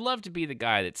 I'd love to be the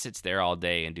guy that sits there all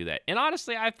day and do that. And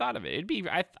honestly, I've thought of it.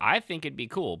 I think it'd be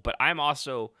cool. But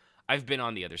I've been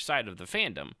on the other side of the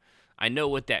fandom. I know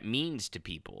what that means to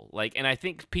people. Like, and I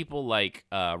think people like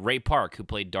Ray Park, who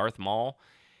played Darth Maul,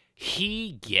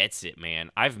 he gets it, man.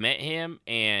 I've met him,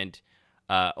 and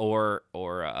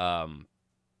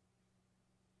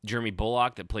Jeremy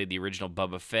Bullock that played the original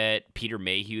Boba Fett, Peter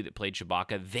Mayhew that played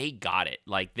Chewbacca. They got it.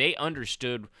 Like, they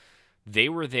understood. They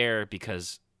were there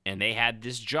and they had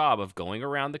this job of going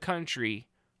around the country,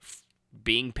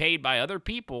 being paid by other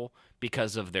people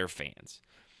because of their fans.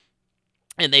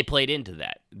 And they played into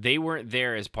that. They weren't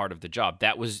there as part of the job.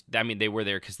 They were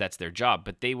there because that's their job,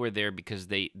 but they were there because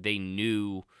they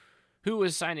knew who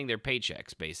was signing their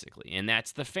paychecks, basically. And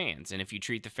that's the fans. And if you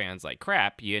treat the fans like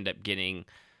crap, you end up getting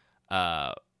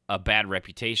a bad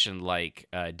reputation like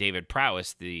David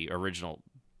Prowse, the original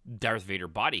Darth Vader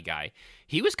body guy.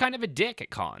 He was kind of a dick at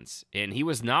cons, and he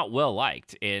was not well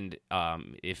liked. And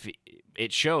if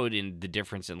it showed in the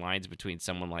difference in lines between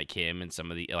someone like him and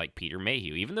some of the like Peter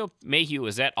Mayhew. Even though Mayhew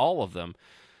was at all of them,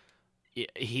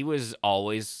 he was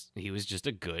just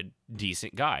a good,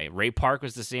 decent guy. Ray Park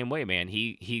was the same way, man.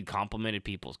 He complimented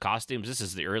people's costumes. This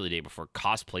is the early day before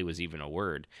cosplay was even a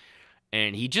word.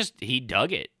 And he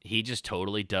dug it. He just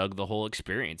totally dug the whole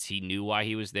experience. He knew why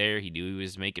he was there. He knew he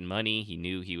was making money. He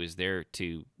knew he was there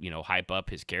to, hype up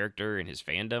his character and his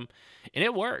fandom. And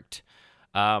it worked.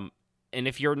 And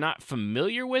if you're not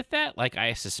familiar with that, like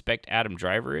I suspect Adam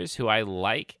Driver is, who I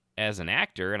like as an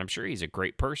actor, and I'm sure he's a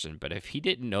great person, but if he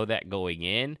didn't know that going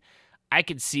in, I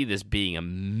could see this being a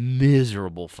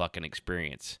miserable fucking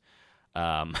experience.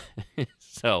 But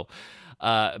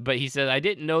he said, I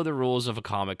didn't know the rules of a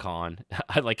Comic-Con.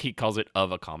 Like he calls it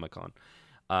of a Comic-Con.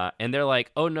 And they're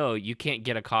like, oh no, you can't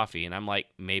get a coffee. And I'm like,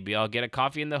 maybe I'll get a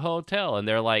coffee in the hotel. And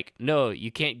they're like, no,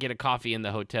 you can't get a coffee in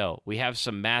the hotel. We have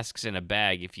some masks in a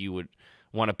bag if you would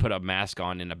want to put a mask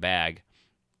on in a bag.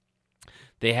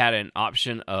 They had an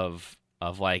option of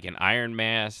like an Iron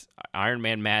Man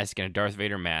mask and a Darth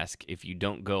Vader mask. If you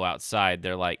don't go outside,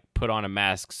 they're like, put on a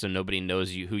mask so nobody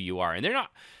knows who you are. And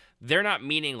they're not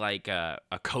meaning like a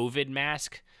COVID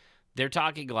mask. They're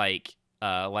talking like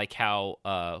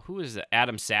how who is it?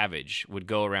 Adam Savage would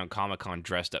go around Comic-Con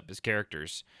dressed up as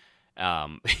characters,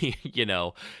 or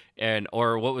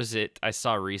what was it I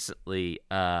saw recently?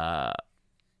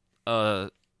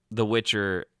 The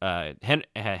Witcher, Henry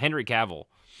Cavill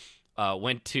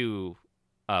went to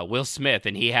Will Smith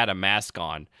and he had a mask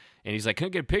on and he's like, can I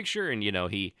get a picture? And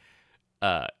he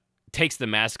takes the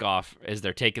mask off as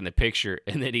they're taking the picture,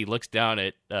 and then he looks down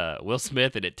at Will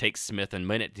Smith, and it takes Smith a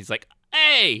minute. He's like,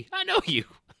 hey, I know you.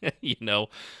 He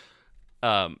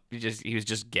was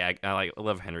just gagged. I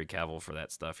love Henry Cavill for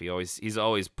that stuff. He's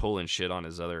always pulling shit on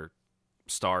his other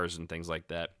stars and things like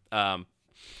that.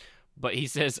 But he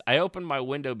says, I opened my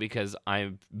window because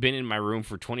I've been in my room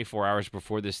for 24 hours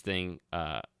before this thing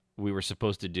we were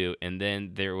supposed to do, and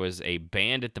then there was a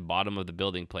band at the bottom of the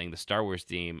building playing the Star Wars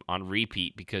theme on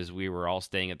repeat because we were all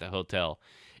staying at the hotel.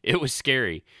 It was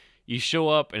scary. You show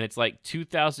up, and it's like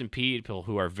 2,000 people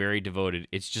who are very devoted.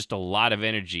 It's just a lot of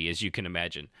energy, as you can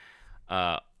imagine.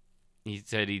 He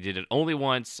said he did it only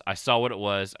once. I saw what it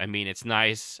was. I mean, it's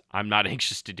nice. I'm not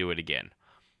anxious to do it again.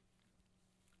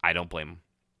 I don't blame him.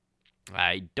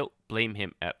 I don't blame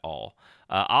him at all.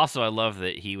 Also, I love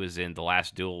that he was in The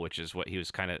Last Duel, which is what he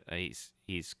was kind of,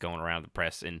 he's going around the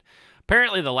press. And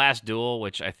apparently The Last Duel,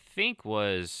 which I think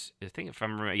if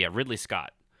I'm remembering, Ridley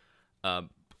Scott.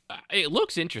 It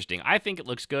looks interesting. I think it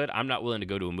looks good. I'm not willing to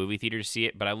go to a movie theater to see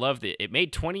it, but I love that it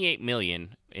made $28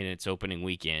 million in its opening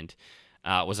weekend.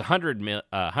 It was $100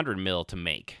 million to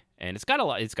make. And it's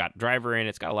got it's got Driver in it.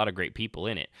 It's got a lot of great people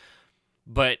in it.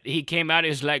 But he came out,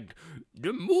 he's like,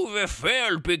 the movie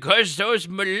failed because those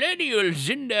millennials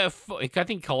in their I think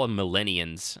he called them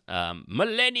millennials.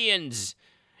 Millennials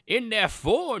in their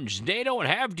phones, they don't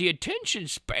have the attention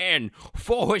span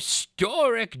for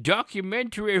historic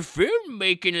documentary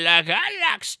filmmaking like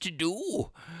I likes to do.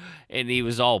 And he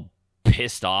was all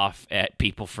pissed off at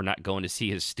people for not going to see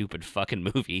his stupid fucking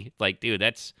movie. Like, dude,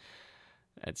 that's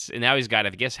and now he's got, I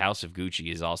guess, House of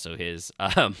Gucci is also his.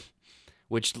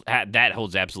 Which that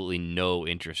holds absolutely no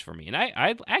interest for me. And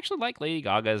I actually like Lady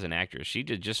Gaga as an actress. She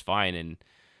did just fine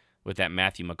with that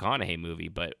Matthew McConaughey movie.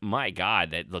 But my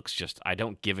God, that looks just, I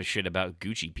don't give a shit about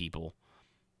Gucci people.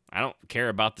 I don't care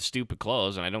about the stupid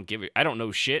clothes, and I don't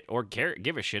know shit or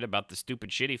give a shit about the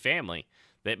stupid shitty family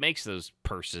that makes those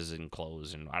purses and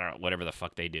clothes and I don't know, whatever the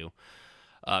fuck they do.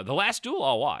 The Last Duel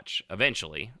I'll watch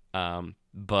eventually,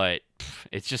 but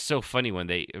it's just so funny when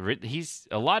he's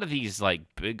a lot of these like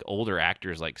big older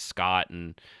actors like Scott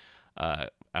and I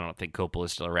don't think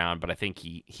Coppola's still around, but I think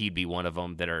he'd be one of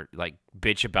them that are like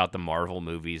bitch about the Marvel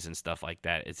movies and stuff like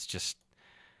that. It's just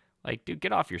like, dude,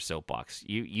 get off your soapbox.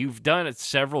 You've done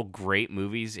several great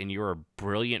movies and you're a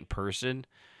brilliant person,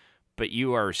 but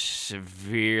you are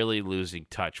severely losing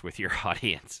touch with your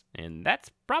audience. And that's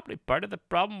probably part of the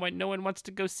problem why no one wants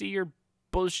to go see your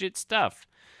bullshit stuff.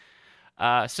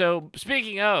 So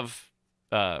speaking of,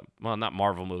 well, not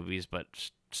Marvel movies, but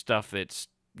stuff that's,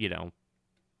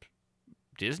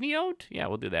 Disney owned? Yeah,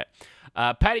 we'll do that.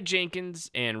 Patty Jenkins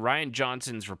and Ryan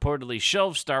Johnson's reportedly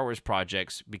shelved Star Wars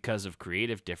projects because of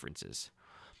creative differences.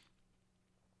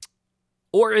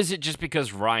 Or is it just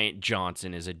because Ryan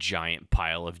Johnson is a giant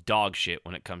pile of dog shit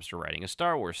when it comes to writing a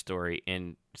Star Wars story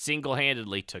and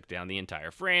single-handedly took down the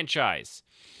entire franchise,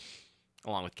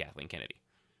 along with Kathleen Kennedy?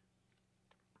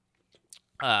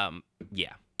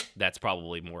 Yeah, that's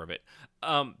probably more of it.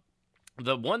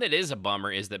 The one that is a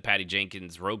bummer is that Patty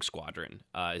Jenkins' Rogue Squadron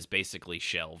is basically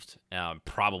shelved,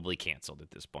 probably canceled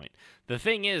at this point. The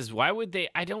thing is, why would they?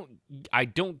 I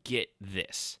don't get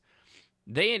this.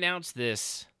 They announced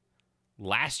this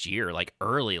last year, like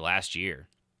early last year.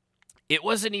 It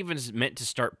wasn't even meant to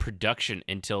start production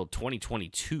until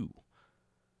 2022.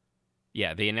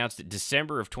 Yeah, they announced it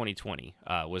December of 2020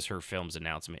 was her film's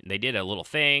announcement. And they did a little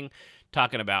thing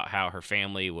talking about how her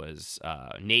family was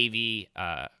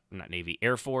Air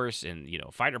Force and,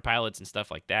 fighter pilots and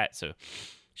stuff like that. So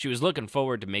she was looking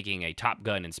forward to making a Top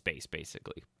Gun in space,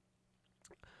 basically.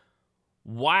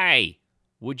 Why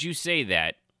would you say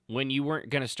that when you weren't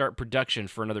going to start production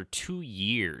for another 2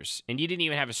 years and you didn't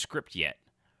even have a script yet?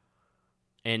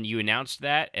 And you announced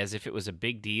that as if it was a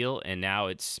big deal, and now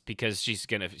it's because she's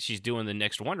doing the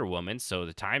next Wonder Woman, so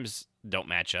the times don't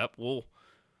match up. Well,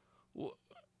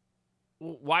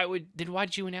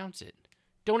 why'd you announce it?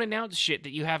 Don't announce shit that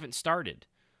you haven't started,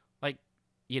 like,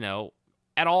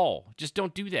 at all. Just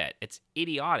don't do that. It's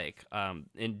idiotic.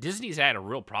 And Disney's had a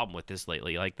real problem with this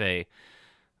lately. Like the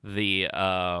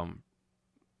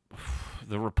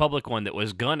Republic one that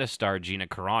was gonna star Gina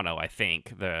Carano, I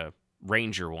think, the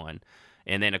Ranger one.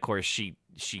 And then, of course, she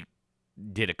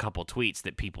did a couple tweets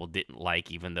that people didn't like,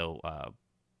 even though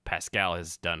Pascal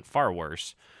has done far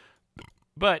worse.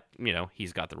 But,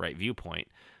 he's got the right viewpoint.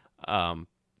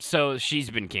 So she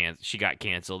got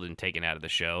canceled and taken out of the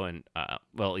show. And,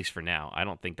 well, at least for now, I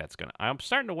don't think that's going to... I'm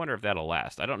starting to wonder if that'll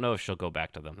last. I don't know if she'll go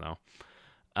back to them, though.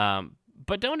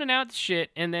 But don't announce shit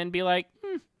and then be like,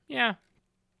 yeah.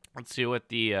 Let's see what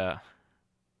the...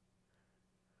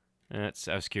 I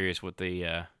was curious what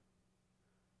the...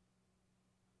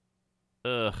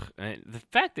 the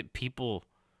fact that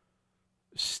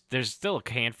there's still a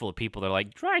handful of people that are like,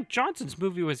 Ryan Johnson's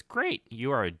movie was great.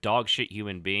 You are a dog shit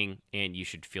human being, and you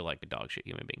should feel like a dog shit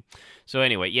human being. So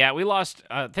anyway, yeah, we lost.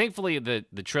 Thankfully, the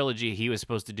trilogy he was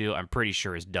supposed to do, I'm pretty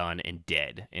sure, is done and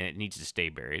dead, and it needs to stay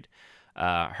buried.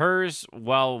 Hers,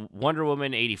 well, Wonder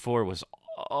Woman 84 was,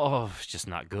 just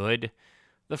not good.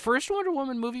 The first Wonder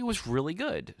Woman movie was really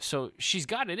good, so she's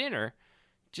got it in her.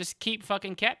 Just keep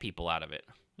fucking cat people out of it.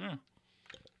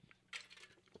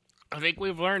 I think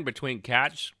we've learned between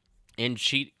Cats and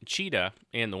Cheetah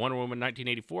and the Wonder Woman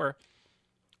 1984,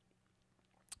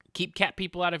 keep cat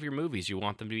people out of your movies. You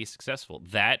want them to be successful.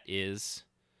 That's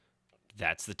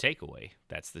the takeaway.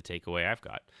 That's the takeaway I've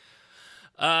got.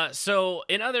 So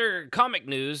in other comic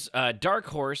news, Dark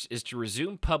Horse is to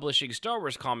resume publishing Star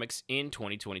Wars comics in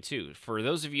 2022. For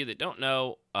those of you that don't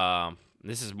know,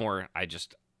 this is more,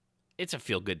 it's a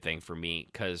feel-good thing for me,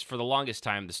 because for the longest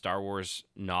time, the Star Wars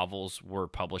novels were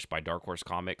published by Dark Horse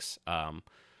Comics,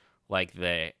 like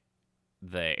the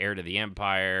Heir to the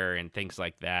Empire and things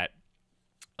like that.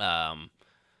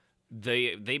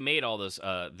 They made all those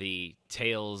the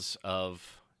Tales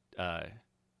of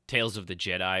the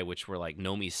Jedi, which were like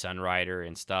Nomi's Sunrider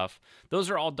and stuff. Those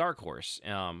are all Dark Horse,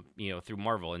 through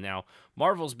Marvel. And now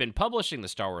Marvel's been publishing the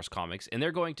Star Wars comics, and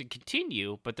they're going to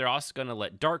continue, but they're also going to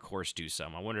let Dark Horse do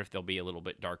some. I wonder if they'll be a little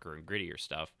bit darker and grittier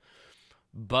stuff.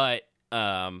 But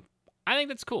I think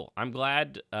that's cool. I'm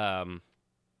glad that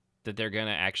they're going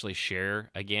to actually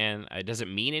share again. It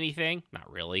doesn't mean anything, not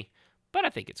really, but I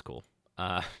think it's cool.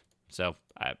 So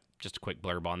just a quick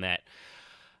blurb on that.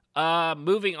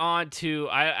 Moving on to,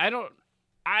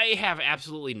 I have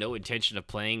absolutely no intention of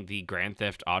playing the Grand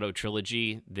Theft Auto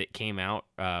trilogy that came out,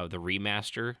 the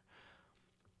remaster.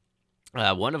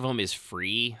 One of them is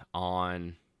free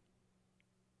on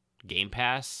Game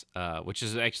Pass, which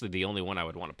is actually the only one I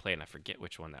would want to play, and I forget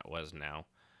which one that was now.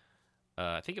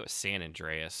 I think it was San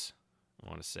Andreas, I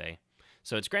want to say.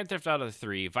 So it's Grand Theft Auto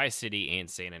 3, Vice City, and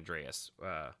San Andreas.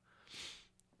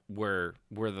 Were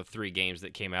the 3 games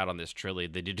that came out on this trilogy,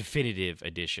 the definitive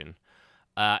edition.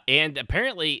 And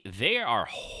apparently they are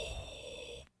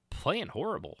playing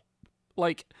horrible.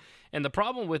 Like, and the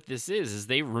problem with this is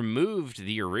they removed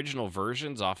the original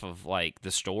versions off of like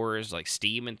the stores, like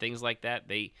Steam and things like that.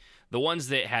 The ones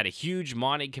that had a huge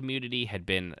modding community had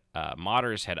been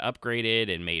modders had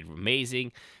upgraded and made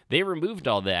amazing. They removed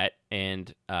all that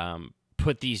and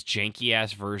put these janky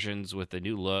ass versions with a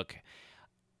new look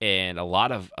and a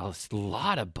lot of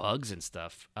bugs and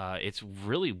stuff. It's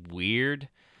really weird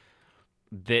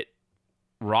that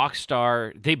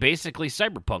Rockstar, they basically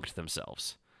cyberpunked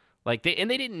themselves. Like they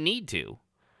didn't need to,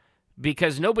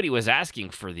 because nobody was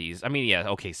asking for these. I mean, yeah,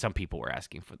 okay, some people were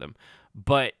asking for them,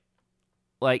 but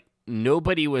like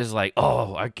nobody was like,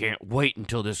 "Oh, I can't wait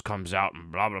until this comes out,"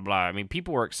 and blah blah blah. I mean,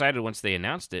 people were excited once they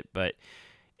announced it, but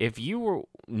if you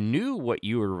knew what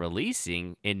you were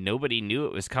releasing and nobody knew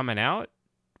it was coming out,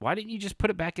 why didn't you just put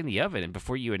it back in the oven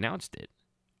before you announced it?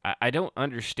 I don't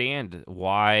understand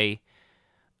why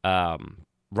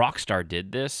Rockstar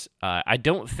did this. I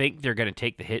don't think they're going to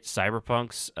take the hit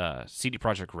Cyberpunk's CD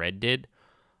Projekt Red did,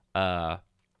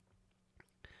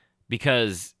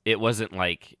 because it wasn't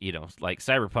like, like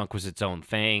Cyberpunk was its own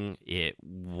thing. It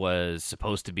was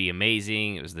supposed to be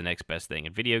amazing. It was the next best thing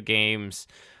in video games.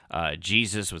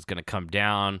 Jesus was going to come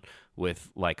down with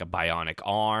like a bionic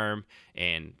arm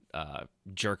and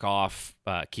jerk off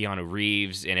Keanu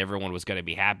Reeves, and everyone was going to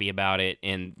be happy about it.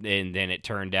 And then it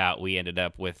turned out we ended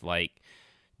up with like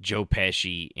Joe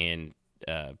Pesci and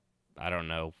I don't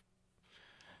know,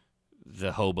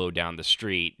 the hobo down the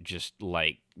street just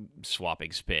like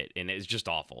swapping spit, and it's just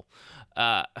awful.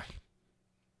 Yeah,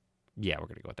 we're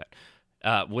gonna go with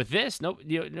that. With this, no,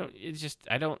 it's just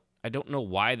I don't know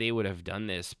why they would have done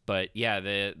this, but yeah,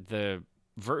 the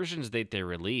versions that they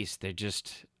released, they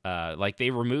just like they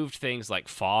removed things like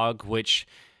fog, which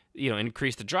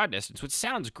increase the draw distance, which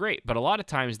sounds great, but a lot of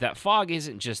times that fog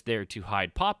isn't just there to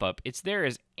hide pop-up. It's there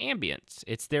as ambience.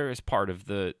 It's there as part of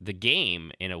the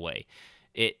game in a way.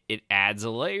 It adds a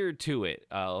layer to it.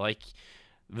 Like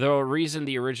the reason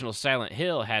the original Silent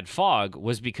Hill had fog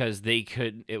was because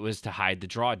it was to hide the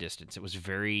draw distance. It was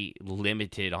very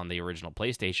limited on the original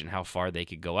PlayStation how far they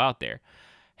could go out there.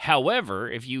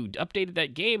 However, if you updated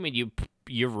that game and you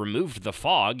removed the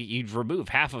fog, you'd remove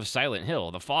half of Silent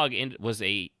Hill. The fog was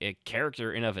a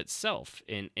character in of itself,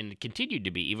 and it continued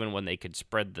to be even when they could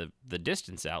spread the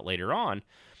distance out later on.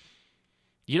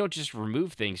 You don't just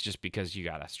remove things just because you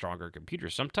got a stronger computer.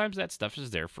 Sometimes that stuff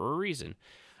is there for a reason.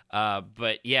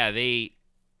 But yeah, they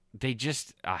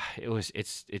just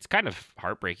it's kind of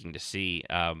heartbreaking to see.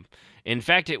 In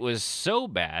fact, it was so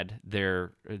bad,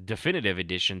 their definitive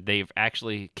edition, they've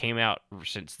actually came out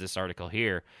since this article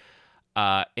here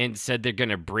and said they're going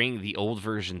to bring the old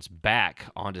versions back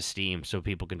onto Steam so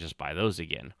people can just buy those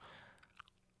again.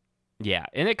 Yeah,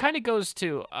 and it kind of goes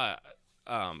to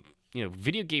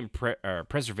video game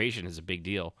preservation is a big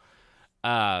deal.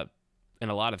 And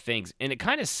a lot of things, and it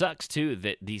kind of sucks too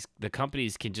that the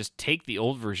companies can just take the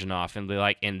old version off and be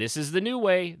like, and this is the new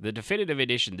way, the definitive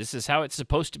edition, this is how it's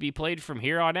supposed to be played from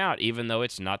here on out, even though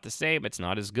it's not the same, it's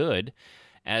not as good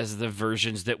as the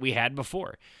versions that we had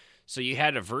before. So you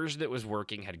had a version that was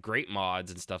working, had great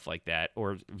mods and stuff like that,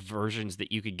 or versions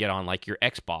that you could get on like your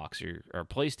Xbox or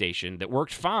PlayStation that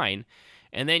worked fine,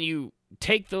 and then you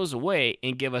take those away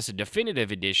and give us a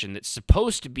definitive edition that's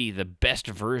supposed to be the best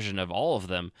version of all of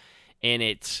them, and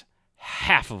it's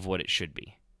half of what it should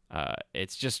be.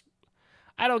 It's just,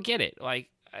 I don't get it. Like,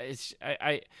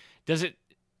 does it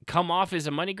come off as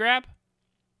a money grab?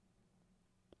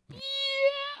 Yeah,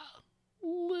 a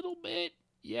little bit.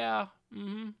 Yeah.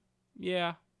 Mm-hmm.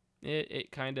 Yeah.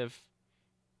 It kind of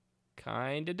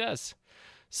does.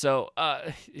 So,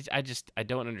 I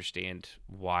don't understand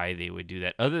why they would do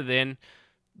that, other than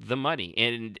the money,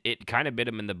 and it kind of bit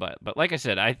them in the butt. But like I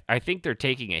said, I think they're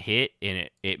taking a hit, and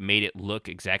it made it look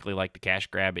exactly like the cash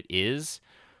grab it is.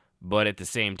 But at the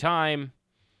same time,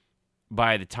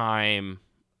 by the time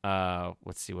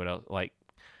let's see what else, like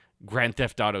Grand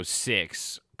Theft Auto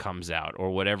 6 comes out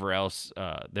or whatever else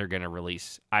they're gonna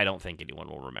release, I don't think anyone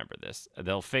will remember this.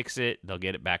 They'll fix it, they'll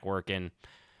get it back working,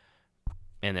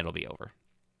 and it'll be over.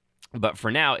 But for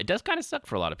now, it does kind of suck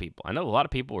for a lot of people. I know a lot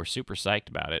of people were super psyched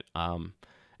about it.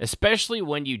 Especially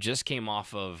when you just came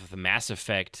off of the Mass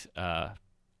Effect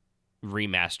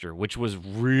remaster, which was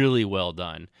really well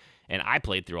done. And I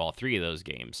played through all 3 of those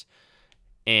games,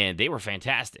 and they were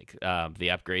fantastic. The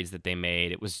upgrades that they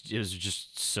made, it was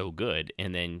just so good.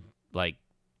 And then, like,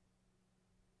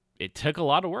 it took a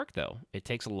lot of work, though. It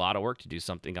takes a lot of work to do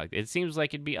something like that. It seems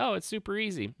like it'd be, oh, it's super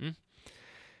easy.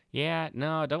 Yeah,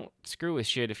 no, don't screw with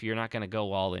shit if you're not going to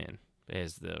go all in,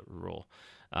 is the rule.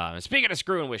 Speaking of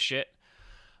screwing with shit,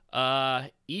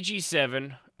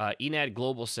 EG7, Enad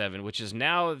Global 7, which is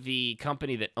now the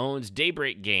company that owns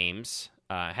Daybreak Games,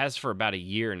 has for about a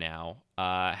year now,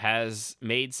 has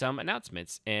made some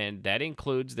announcements, and that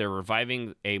includes they're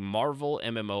reviving a Marvel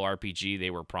MMORPG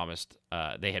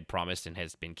they had promised and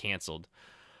has been canceled.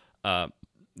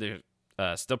 They're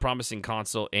still promising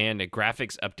console and a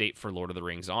graphics update for Lord of the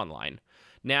Rings Online.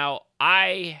 Now,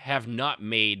 I have not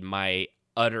made my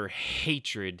utter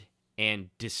hatred and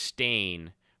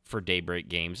disdain for Daybreak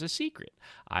Games a secret.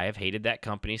 I have hated that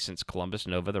company since Columbus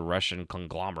Nova, the Russian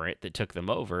conglomerate that took them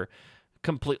over,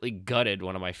 completely gutted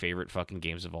one of my favorite fucking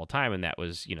games of all time, and that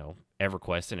was,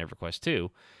 EverQuest and EverQuest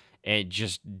 2, and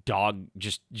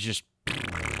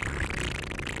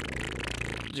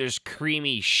just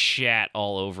creamy shat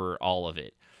all over all of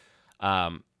it.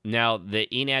 Now, the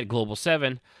Enad Global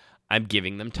 7, I'm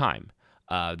giving them time.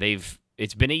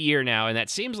 It's been a year now, and that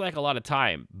seems like a lot of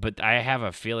time, but I have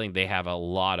a feeling they have a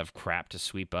lot of crap to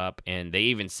sweep up, and they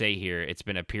even say here it's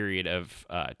been a period of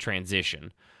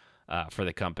transition for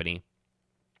the company.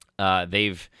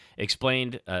 They've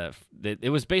explained that it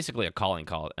was basically a calling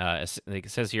call. It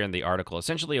says here in the article,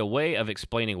 essentially a way of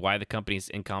explaining why the company's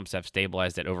incomes have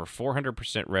stabilized at over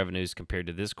 400% revenues compared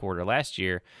to this quarter last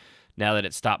year, now that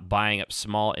it stopped buying up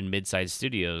small and mid-sized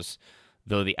studios,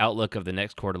 though the outlook of the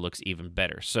next quarter looks even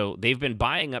better. So they've been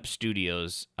buying up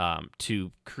studios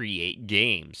to create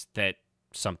games,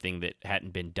 something that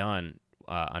hadn't been done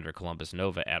under Columbus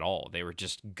Nova at all. They were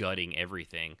just gutting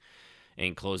everything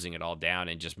and closing it all down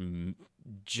and just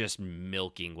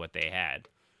milking what they had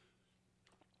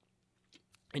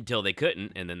until they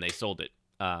couldn't, and then they sold it.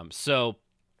 So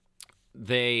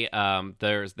they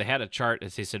had a chart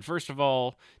as they said, first of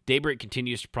all, Daybreak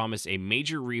continues to promise a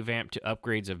major revamp to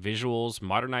upgrades of visuals,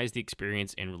 modernize the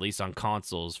experience, and release on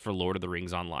consoles for Lord of the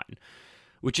Rings Online,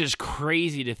 which is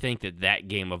crazy to think that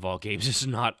game of all games is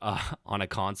not on a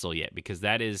console yet, because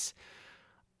that is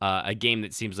a game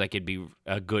that seems like it'd be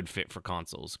a good fit for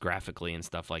consoles graphically and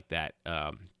stuff like that.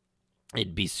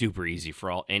 It'd be super easy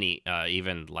for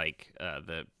even like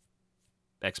the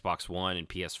Xbox One and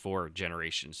PS4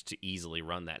 generations to easily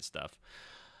run that stuff.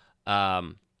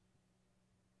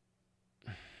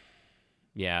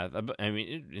 Yeah, I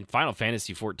mean, Final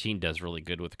Fantasy 14 does really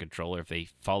good with the controller if they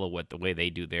follow the way they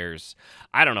do theirs.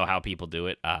 I don't know how people do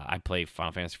it. I play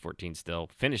Final Fantasy 14 still.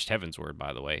 Finished Heavensward,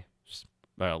 by the way.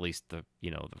 Well, at least the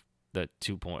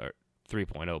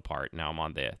 3.0 part. Now I'm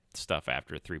on the stuff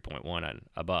after 3.1 and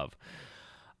above.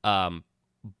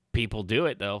 People do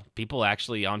it, though. People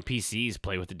actually on PCs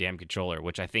play with the damn controller,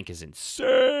 which I think is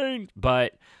insane.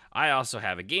 But I also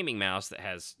have a gaming mouse that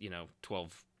has,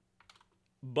 12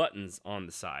 buttons on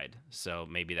the side. So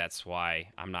maybe that's why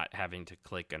I'm not having to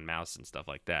click on mouse and stuff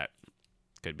like that.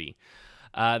 Could be.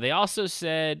 They also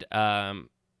said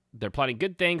they're plotting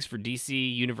good things for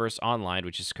DC Universe Online,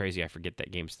 which is crazy. I forget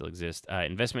that game still exists.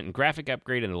 Investment in graphic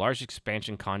upgrade and the largest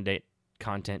expansion content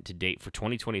to date for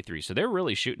 2023. So they're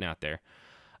really shooting out there.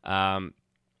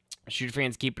 Shooter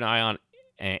fans, keep an eye on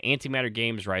Antimatter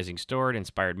Games' Rising Sword,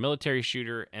 inspired military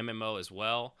shooter, MMO as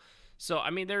well. So, I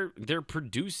mean, they're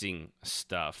producing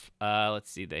stuff.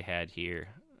 Let's see, they had here.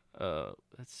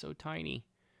 That's so tiny.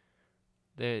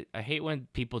 I hate when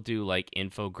people do like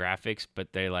infographics,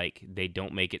 but they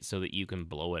don't make it so that you can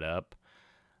blow it up.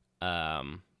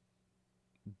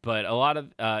 But a lot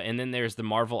of and then there's the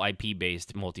Marvel IP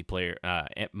based multiplayer,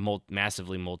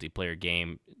 massively multiplayer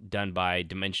game done by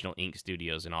Dimensional Ink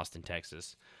Studios in Austin,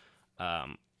 Texas.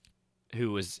 It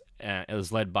was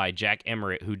led by Jack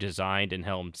Emmerich, who designed and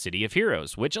helmed City of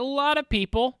Heroes, which a lot of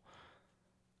people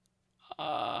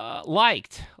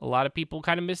liked. A lot of people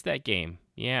kind of missed that game.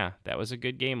 Yeah, that was a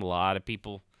good game. A lot of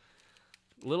people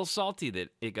a little salty that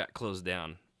it got closed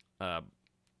down.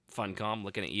 Funcom,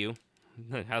 looking at you.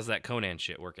 How's that Conan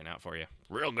shit working out for you?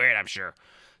 Real great, I'm sure.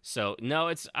 So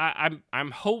no,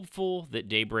 I'm hopeful that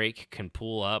Daybreak can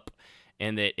pull up,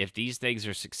 and that if these things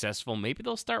are successful, maybe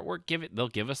they'll start they'll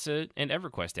give us an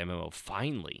EverQuest MMO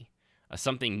finally,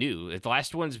 something new. The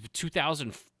last one's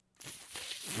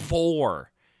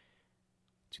 2004.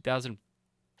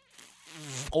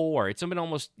 2004. It's been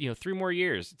almost 3 more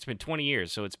years. It's been 20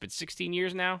 years, so it's been 16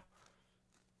 years now.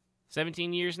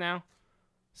 17 years now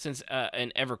since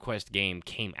an EverQuest game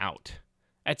came out.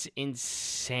 That's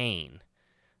insane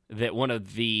that one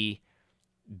of the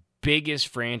biggest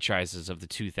franchises of the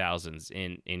 2000s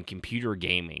in computer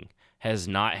gaming has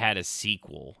not had a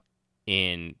sequel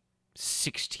in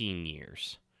 16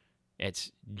 years.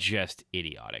 It's just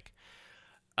idiotic.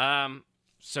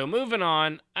 So moving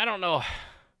on, I don't know.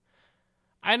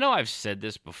 I know I've said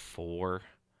this before.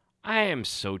 I am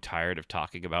so tired of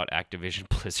talking about Activision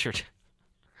Blizzard.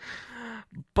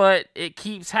 But it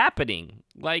keeps happening.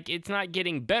 Like, it's not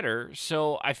getting better,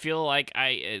 so I feel like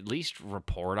I at least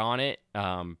report on it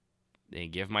and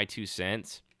give my 2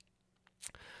 cents.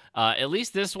 At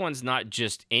least this one's not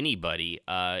just anybody.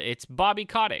 It's Bobby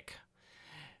Kotick,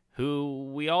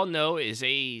 who we all know is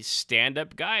a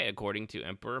stand-up guy, according to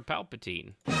Emperor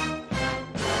Palpatine.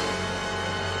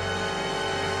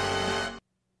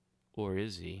 Or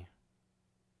is he?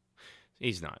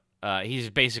 He's not. He's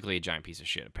basically a giant piece of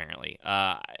shit, apparently.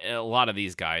 A lot of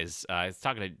these guys,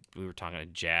 we were talking to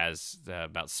Jazz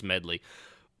about Smedley.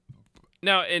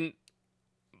 Now, and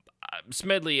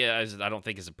Smedley, I don't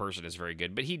think as a person is very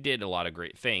good, but he did a lot of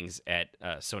great things at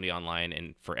Sony Online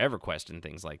and for EverQuest and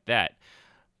things like that.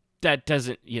 That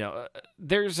doesn't,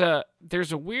 there's a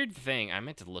weird thing. I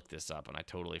meant to look this up and I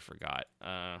totally forgot.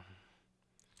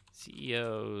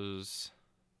 CEOs,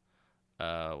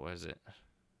 what is it?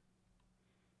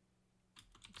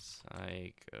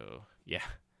 Psycho. Yeah.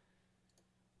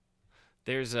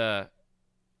 There's a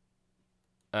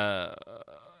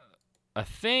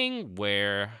thing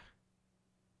where,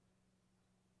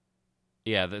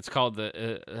 yeah, that's called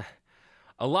a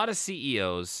lot of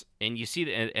CEOs, and you see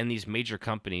that, and these major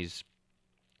companies,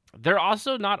 they're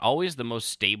also not always the most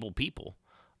stable people.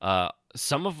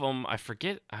 Some of them, I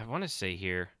forget, I want to say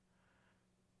here.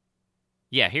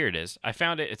 Yeah, here it is. I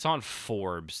found it. It's on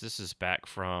Forbes. This is back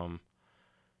from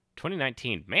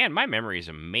 2019. Man, my memory is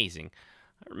amazing.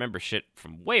 I remember shit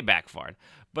from way back far.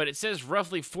 But it says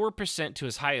roughly 4% to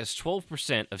as high as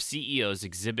 12% of CEOs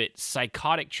exhibit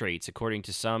psychotic traits, according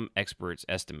to some experts'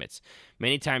 estimates.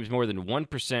 Many times more than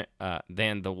 1%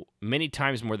 than the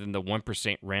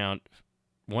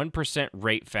 1%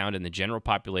 rate found in the general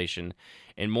population,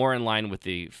 and more in line with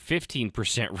the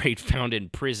 15% rate found in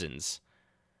prisons.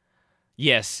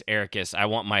 Yes, Ericus, I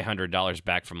want my $100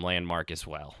 back from Landmark as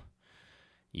well.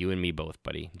 You and me both,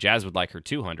 buddy. Jazz would like her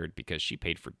 $200 because she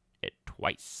paid for it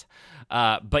twice.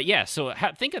 But yeah, so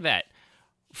think of that.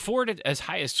 4 to as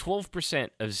high as 12%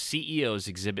 of CEOs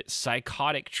exhibit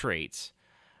psychotic traits,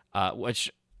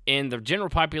 which in the general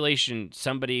population,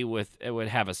 somebody would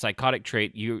have a psychotic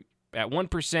trait. You at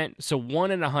 1%, so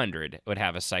 1 in 100 would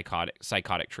have a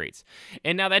psychotic traits.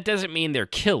 And now that doesn't mean they're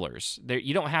killers.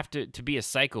 You don't have to be a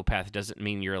psychopath. Doesn't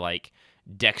mean you're like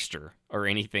Dexter or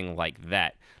anything like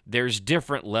that. There's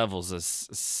different levels of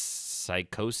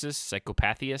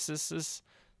psychopathiasis.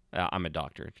 I'm a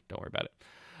doctor. Don't worry about it.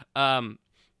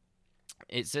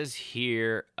 It says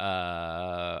here,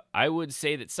 I would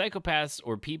say that psychopaths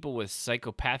or people with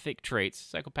psychopathic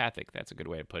traits, that's a good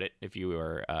way to put it, if you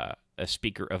are a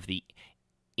speaker of the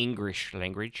English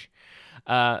language,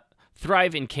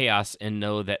 thrive in chaos and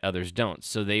know that others don't.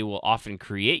 So they will often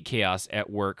create chaos at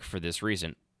work for this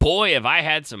reason. Boy, have I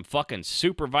had some fucking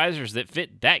supervisors that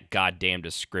fit that goddamn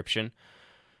description.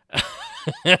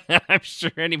 I'm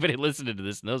sure anybody listening to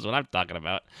this knows what I'm talking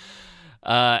about.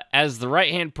 As the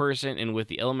right-hand person and with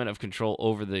the element of control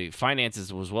over the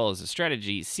finances as well as the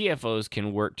strategy, CFOs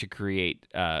can work to create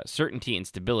certainty and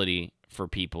stability for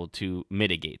people to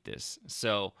mitigate this.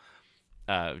 So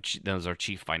those are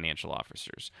chief financial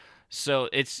officers. So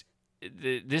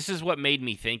this is what made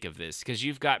me think of this, because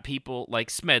you've got people like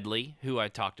Smedley, who I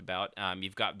talked about.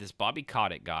 You've got this Bobby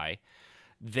Kotick guy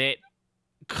that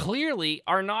clearly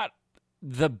are not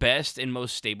the best and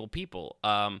most stable people.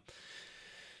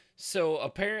 So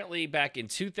apparently back in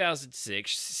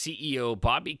 2006, CEO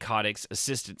Bobby Kotick's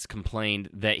assistants complained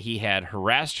that he had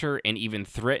harassed her and even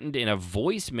threatened in a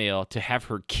voicemail to have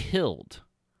her killed.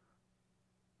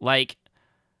 Like,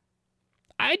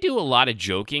 I do a lot of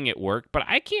joking at work, but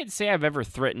I can't say I've ever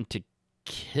threatened to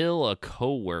kill a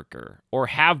coworker or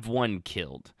have one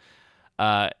killed.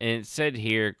 And it said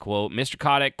here, quote, Mr.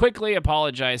 Kotick quickly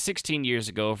apologized 16 years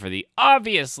ago for the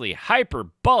obviously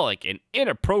hyperbolic and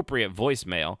inappropriate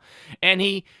voicemail, and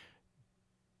he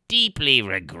deeply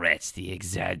regrets the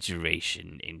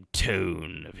exaggeration in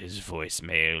tone of his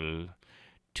voicemail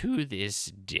to this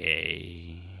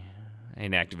day.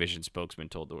 An Activision spokesman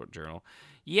told the Journal.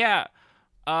 Yeah,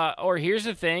 or here's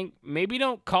the thing, maybe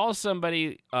don't call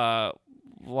somebody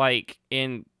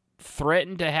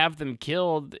threaten to have them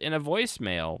killed in a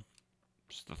voicemail.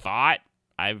 Just a thought.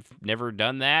 I've never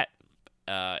done that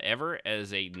ever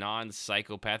as a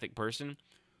non-psychopathic person.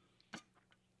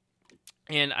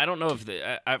 And I don't know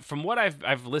if from what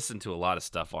I've listened to a lot of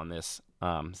stuff on this,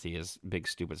 See his big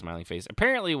stupid smiling face.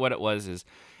 Apparently, what it was is,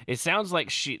 it sounds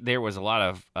like there was a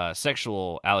lot of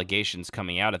sexual allegations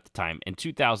coming out at the time in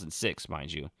 2006,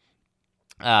 mind you.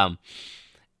 And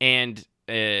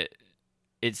it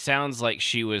sounds like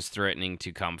she was threatening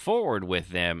to come forward with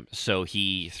them, so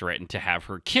he threatened to have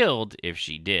her killed if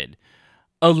she did,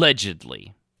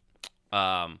 allegedly.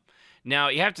 Now,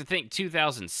 you have to think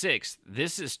 2006,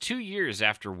 this is 2 years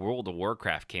after World of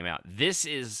Warcraft came out. This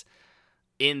is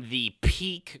in the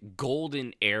peak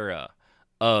golden era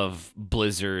of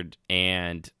Blizzard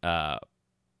and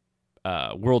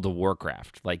World of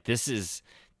Warcraft. Like, this is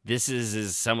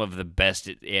some of the best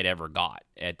it ever got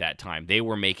at that time. They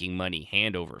were making money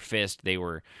hand over fist. They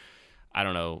were, I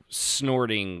don't know,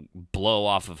 snorting blow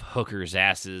off of hookers'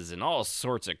 asses and all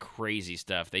sorts of crazy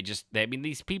stuff.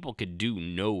 These people could do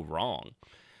no wrong.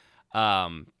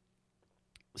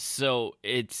 So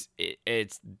it's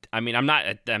I'm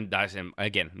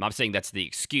not saying that's the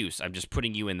excuse. I'm just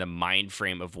putting you in the mind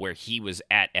frame of where he was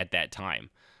at that time.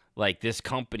 Like, this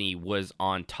company was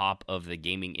on top of the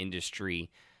gaming industry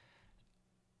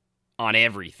on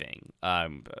everything.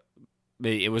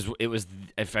 It was,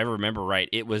 if I remember right,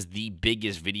 it was the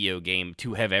biggest video game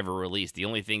to have ever released. The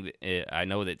only thing that I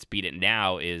know that's beat it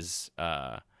now is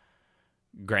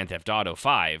Grand Theft Auto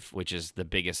 5, which is the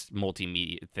biggest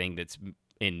multimedia thing that's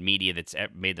in media that's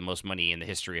made the most money in the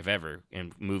history of ever,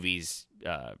 in movies,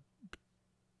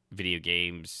 video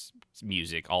games,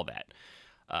 music, all that.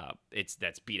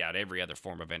 That's beat out every other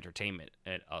form of entertainment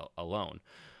alone.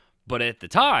 But at the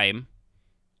time,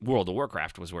 World of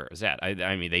Warcraft was where it was at.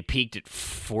 I mean, they peaked at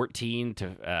 14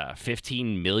 to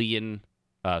 15 million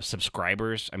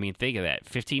subscribers. I mean, think of that.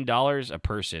 $15 a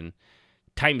person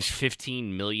times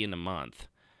 15 million a month.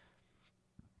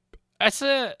 That's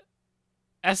a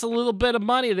little bit of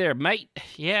money there, mate.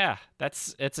 Yeah,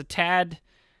 it's a tad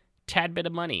bit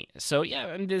of money. So yeah,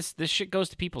 and this shit goes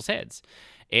to people's heads,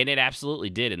 and it absolutely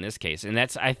did in this case. And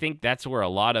I think that's where a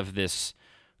lot of this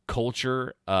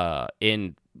culture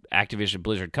in Activision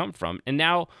Blizzard come from. And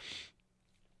now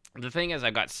the thing is,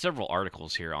 I got several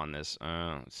articles here on this.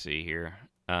 Let's see here.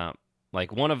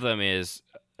 Like, one of them is,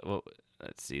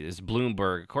 let's see, this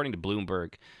Bloomberg. According to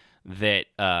Bloomberg, that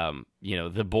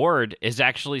the board is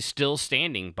actually still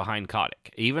standing behind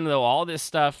Kotick, even though all this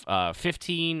stuff.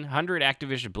 1,500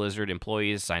 Activision Blizzard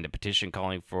employees signed a petition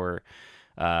calling for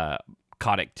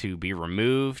Kotick to be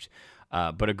removed,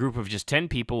 but a group of just 10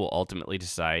 people will ultimately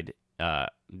decide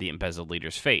the embezzled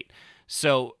leader's fate.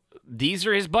 So these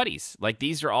are his buddies. Like,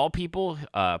 these are all people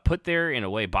put there in a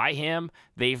way by him.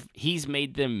 He's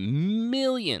made them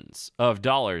millions of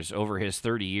dollars over his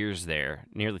 30 years there,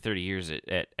 nearly 30 years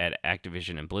at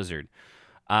Activision and Blizzard.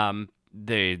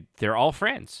 They're all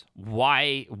friends.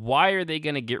 Why are they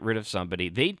going to get rid of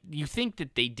somebody? You think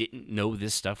that they didn't know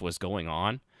this stuff was going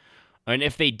on? And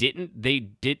if they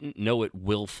didn't know it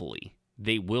willfully.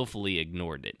 They willfully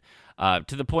ignored it.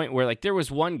 To the point where, like, there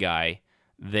was one guy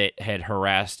that had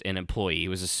harassed an employee. He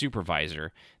was a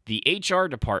supervisor. The HR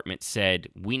department said,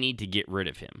 we need to get rid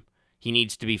of him. He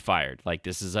needs to be fired. Like,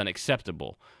 this is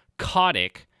unacceptable.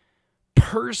 Kotick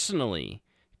personally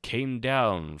came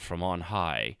down from on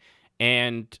high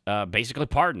and basically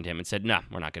pardoned him and said, no,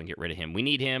 we're not going to get rid of him. We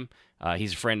need him.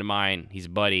 He's a friend of mine. He's a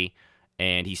buddy,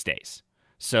 and he stays.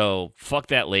 So fuck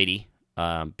that lady,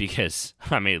 because,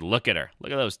 I mean, look at her.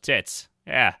 Look at those tits.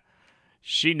 Yeah,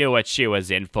 she knew what she was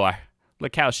in for.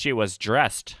 Look how she was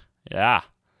dressed. Yeah.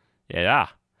 I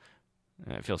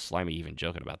feel slimy even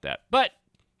joking about that, but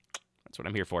that's what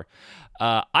I'm here for.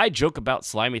 I joke about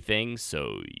slimy things,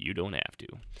 so you don't have to.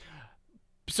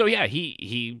 So yeah,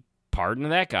 he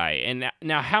pardoned that guy, and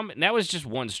now that was just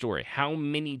one story. How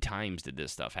many times did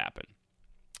this stuff happen?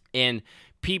 And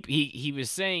he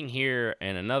was saying here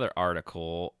in another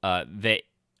article that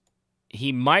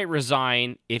he might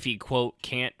resign if he, quote,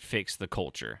 can't fix the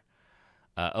culture.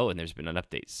 And there's been an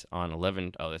update on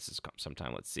 11. Oh, this is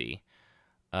sometime. Let's see.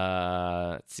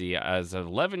 As of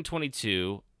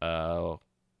 11/22,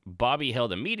 Bobby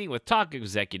held a meeting with top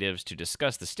executives to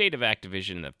discuss the state of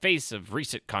Activision in the face of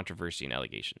recent controversy and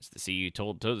allegations. The CEO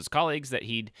told his colleagues that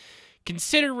he'd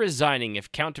consider resigning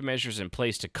if countermeasures in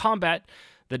place to combat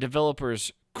the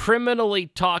developer's criminally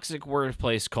toxic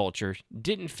workplace culture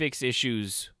didn't fix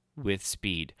issues with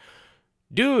speed.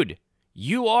 Dude,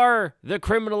 you are the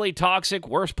criminally toxic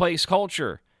workplace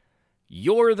culture.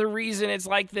 You're the reason it's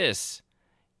like this.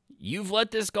 You've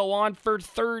let this go on for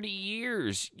 30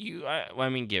 years. Give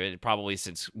it probably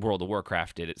since World of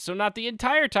Warcraft did it. So not the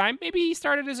entire time. Maybe he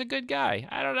started as a good guy.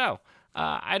 I don't know.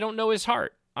 I don't know his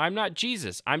heart. I'm not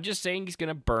Jesus. I'm just saying he's going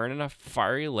to burn in a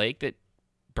fiery lake that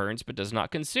burns but does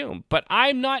not consume. But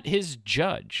I'm not his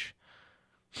judge.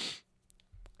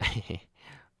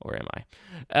 Or am I?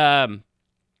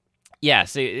 Yeah,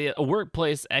 so a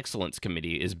workplace excellence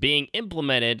committee is being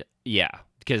implemented. Yeah,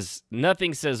 because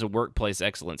nothing says a workplace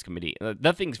excellence committee.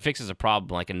 Nothing fixes a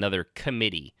problem like another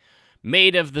committee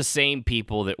made of the same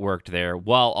people that worked there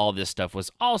while all this stuff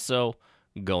was also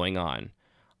going on.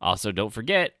 Also, don't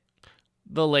forget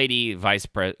the lady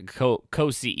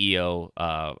co-CEO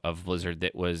of Blizzard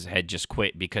that had just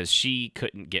quit because she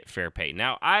couldn't get fair pay.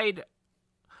 Now,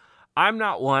 I'm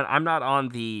not on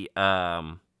the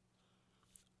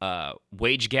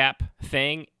wage gap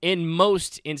thing in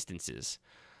most instances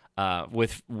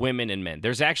with women and men.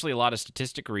 There's actually a lot of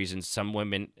statistic reasons some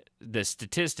women, the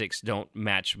statistics don't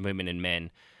match women and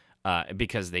men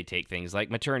because they take things like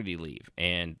maternity leave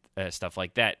and stuff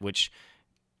like that, which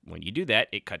when you do that,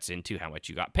 it cuts into how much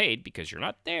you got paid because you're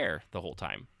not there the whole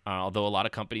time, although a lot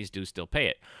of companies do still pay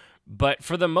it. But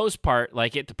for the most part,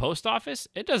 like at the post office,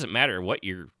 it doesn't matter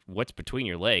what's between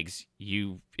your legs.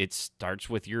 It starts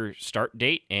with your start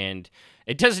date, and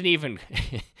it doesn't even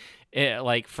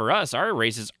like for us, our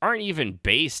raises aren't even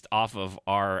based off of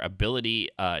our ability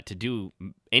to do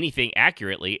anything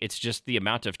accurately. It's just the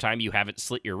amount of time you haven't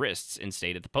slit your wrists and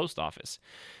stayed at the post office.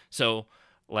 So,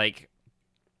 like,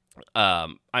 I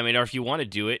mean, or if you want to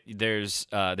do it, there's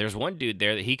one dude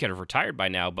there that he could have retired by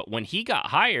now, but when he got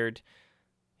hired,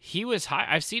 he was high.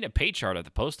 I've seen a pay chart at the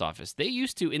post office. They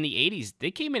used to, in the 80s, they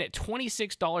came in at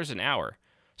 $26 an hour.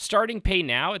 Starting pay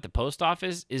now at the post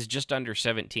office is just under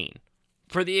 $17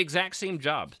 for the exact same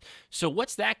job. So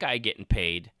what's that guy getting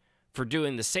paid for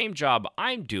doing the same job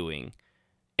I'm doing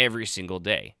every single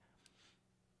day?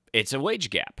 It's a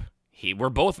wage gap. We're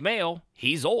both male.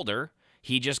 He's older.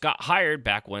 He just got hired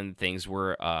back when things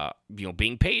were,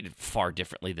 being paid far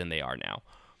differently than they are now.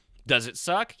 Does it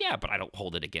suck? Yeah, but I don't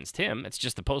hold it against him. It's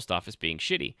just the post office being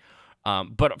shitty.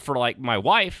 But for like my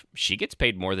wife, she gets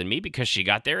paid more than me because she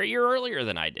got there a year earlier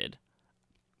than I did.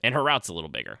 And her route's a little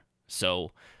bigger.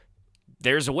 So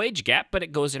there's a wage gap, but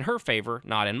it goes in her favor,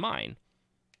 not in mine.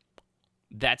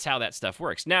 That's how that stuff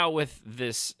works. Now with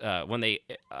this, when they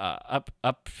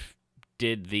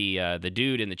did the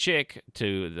dude and the chick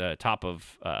to the top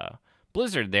of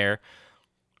Blizzard there,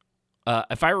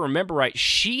 if I remember right,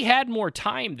 she had more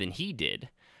time than he did,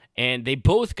 and they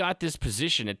both got this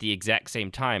position at the exact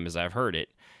same time as I've heard it,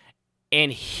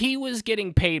 and he was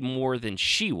getting paid more than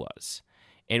she was.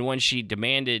 And when she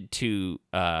demanded to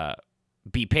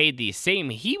be paid the same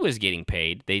he was getting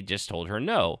paid, they just told her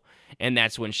no, and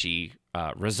that's when she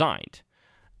resigned.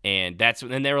 And that's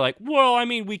when they were like, well, I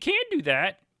mean, we can't do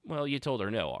that. Well, you told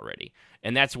her no already.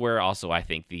 And that's where also I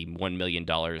think the $1 million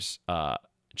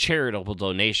charitable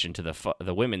donation to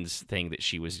the women's thing that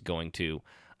she was going to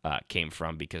came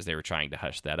from, because they were trying to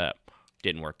hush that up.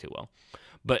 Didn't work too well.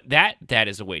 But that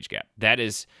is a wage gap. That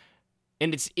is,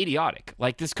 and it's idiotic.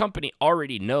 Like, this company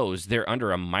already knows they're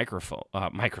under a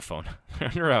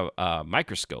under a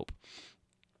microscope.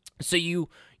 So you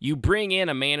bring in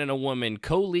a man and a woman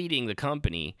co-leading the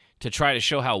company to try to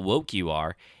show how woke you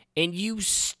are, and you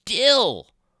still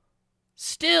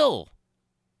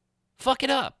fuck it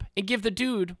up and give the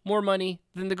dude more money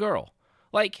than the girl.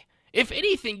 Like, if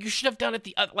anything, you should have done it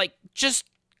just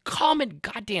common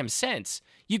goddamn sense.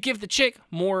 You give the chick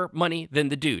more money than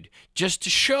the dude just to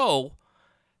show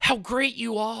how great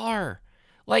you are.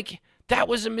 Like, that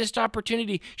was a missed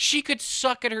opportunity. She could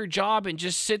suck at her job and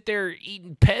just sit there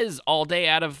eating Pez all day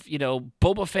out of,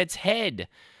 Boba Fett's head.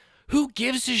 Who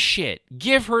gives a shit?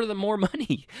 Give her the more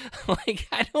money. Like,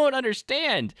 I don't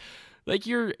understand. Like,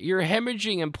 you're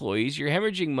hemorrhaging employees, you're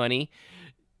hemorrhaging money.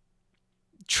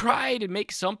 Try to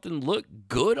make something look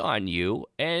good on you,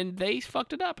 and they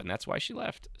fucked it up, and that's why she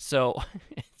left. So,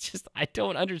 it's just, I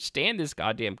don't understand this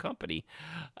goddamn company.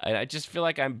 I just feel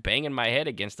like I'm banging my head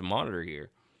against the monitor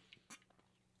here.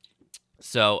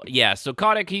 So, yeah, so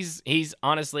Kotick, he's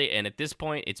honestly, and at this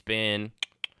point, it's been,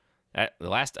 the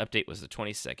last update was the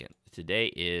 22nd. Today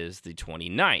is the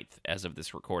 29th as of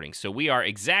this recording. So, we are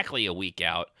exactly a week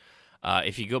out.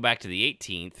 If you go back to the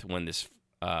 18th, when this,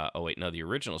 the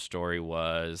original story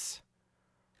was,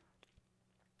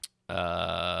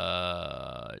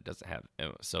 it doesn't have,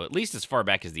 so at least as far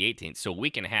back as the 18th, so a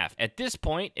week and a half. At this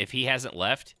point, if he hasn't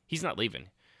left, he's not leaving.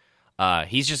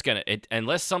 He's just gonna,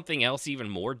 unless something else even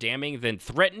more damning than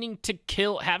threatening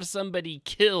to have somebody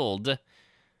killed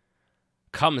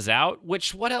comes out,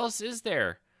 which, what else is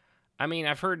there? I mean,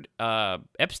 I've heard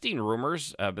Epstein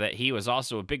rumors that he was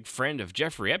also a big friend of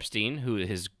Jeffrey Epstein, who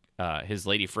his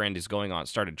lady friend is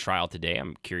started trial today.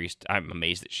 I'm curious. I'm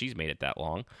amazed that she's made it that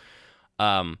long.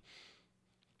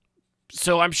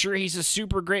 So I'm sure he's a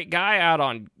super great guy out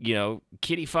on,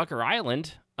 Kitty Fucker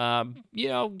Island. You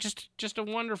know, just a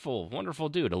wonderful, wonderful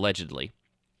dude, allegedly.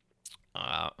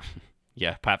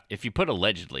 Yeah, if you put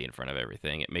allegedly in front of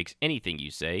everything, it makes anything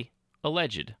you say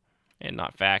alleged and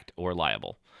not fact or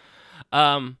liable.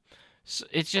 So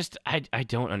it's just, I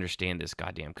don't understand this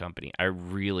goddamn company. I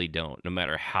really don't, no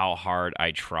matter how hard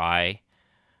I try.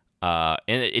 And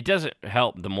it doesn't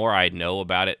help the more I know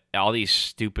about it. All these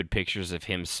stupid pictures of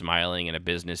him smiling in a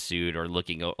business suit or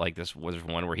looking like this was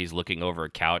one where he's looking over a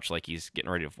couch like he's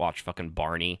getting ready to watch fucking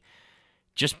Barney.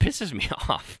 Just pisses me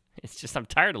off. It's just, I'm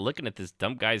tired of looking at this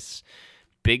dumb guy's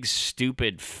big,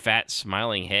 stupid, fat,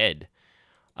 smiling head.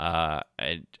 I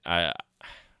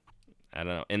don't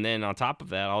know. And then on top of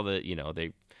that, all the, you know,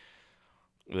 they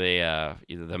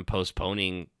either them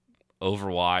postponing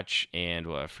Overwatch and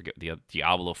I forget the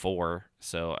Diablo 4.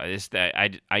 So I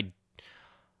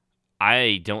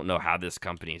don't know how this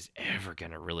company is ever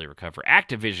gonna really recover.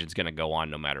 Activision's gonna go on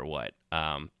no matter what.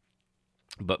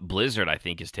 But Blizzard, I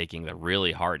think, is taking the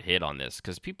really hard hit on this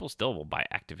because people still will buy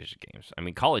Activision games. I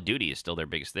mean, Call of Duty is still their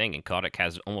biggest thing, and Kotick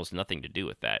has almost nothing to do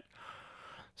with that.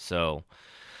 So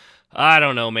I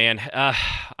don't know, man.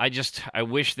 I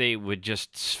wish they would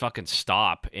just fucking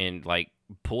stop and like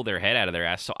pull their head out of their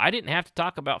ass so I didn't have to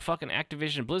talk about fucking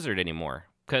Activision Blizzard anymore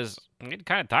because I'm getting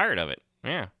kind of tired of it.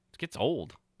 Yeah, it gets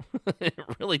old. It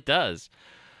really does.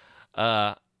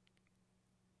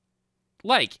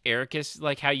 Like, Ericus,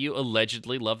 like how you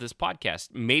allegedly love this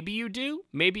podcast. Maybe you do,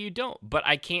 maybe you don't, but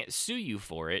I can't sue you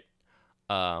for it,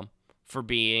 for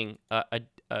being,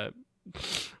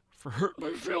 For hurt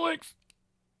my feelings.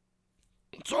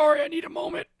 I'm sorry, I need a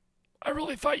moment. I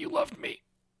really thought you loved me.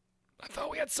 I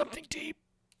thought we had something deep.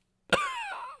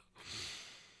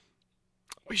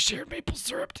 We shared maple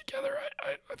syrup together.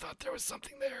 I thought there was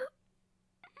something there.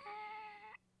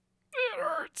 It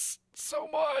hurts so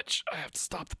much. I have to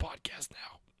stop the podcast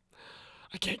now.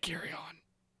 I can't carry on.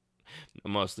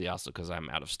 Mostly also because I'm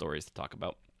out of stories to talk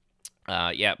about.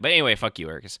 Yeah, but anyway, fuck you,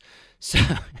 Ericus. So,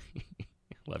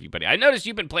 love you, buddy. I noticed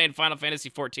you've been playing Final Fantasy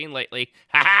 14 lately.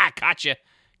 Ha-ha,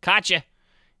 Gotcha.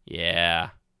 Yeah.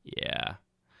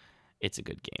 It's a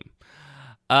good game.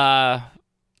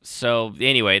 So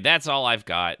anyway, that's all I've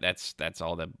got. That's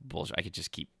all the bullshit. I could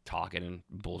just keep talking and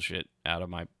bullshit out of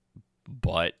my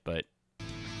butt, but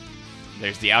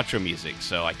there's the outro music,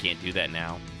 so I can't do that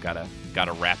now. Gotta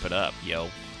wrap it up, yo,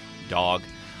 dog.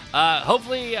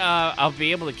 Hopefully, I'll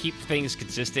be able to keep things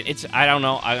consistent. I don't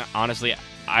know. Honestly,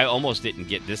 I almost didn't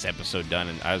get this episode done,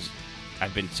 and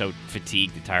I've been so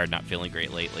fatigued and tired, not feeling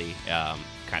great lately.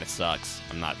 Kind of sucks.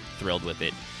 I'm not thrilled with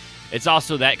it. It's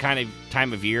also that kind of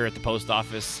time of year at the post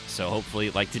office, so hopefully,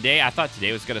 like today, I thought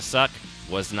today was gonna suck.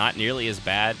 Was not nearly as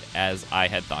bad as I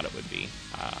had thought it would be.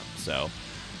 So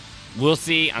we'll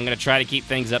see. I'm gonna try to keep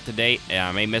things up to date.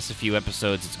 I may miss a few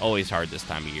episodes. It's always hard this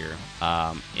time of year.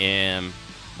 And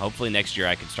hopefully next year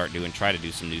I can try to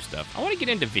do some new stuff. I want to get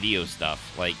into video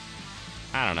stuff, like,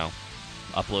 I don't know,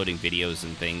 uploading videos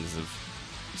and things of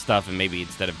stuff, and maybe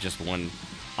instead of just one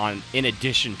in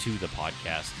addition to the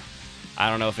podcast. I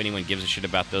don't know if anyone gives a shit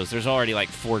about those. There's already like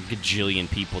 4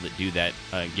 gajillion people that do that,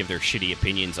 give their shitty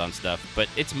opinions on stuff, but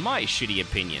it's my shitty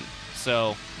opinion,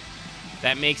 so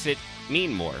that makes it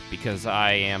mean more because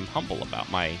I am humble about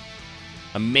my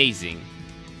amazing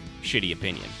shitty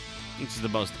opinion. This is the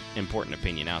most important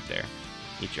opinion out there.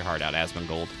 Eat your heart out,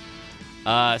 Asmongold.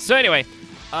 So anyway,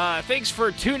 thanks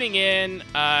for tuning in.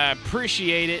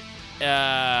 Appreciate it.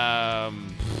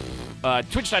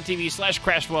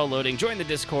 Twitch.tv/crashwhile-loading. Join the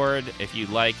Discord if you'd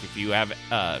like. If you have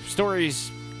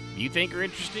stories you think are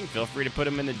interesting, feel free to put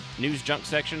them in the news junk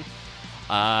section.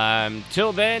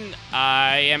 Till then,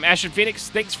 I am Ashen Phoenix.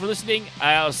 Thanks for listening.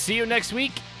 I'll see you next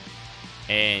week.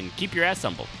 And keep your ass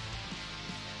humble.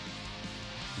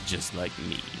 Just like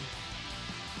me.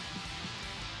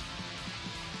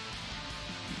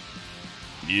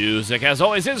 Music, as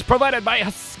always, is provided by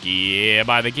Husky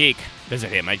by the Geek. Visit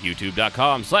him at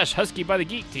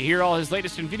youtube.com/HuskyByTheGeek to hear all his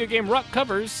latest in video game rock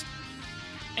covers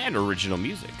and original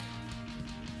music.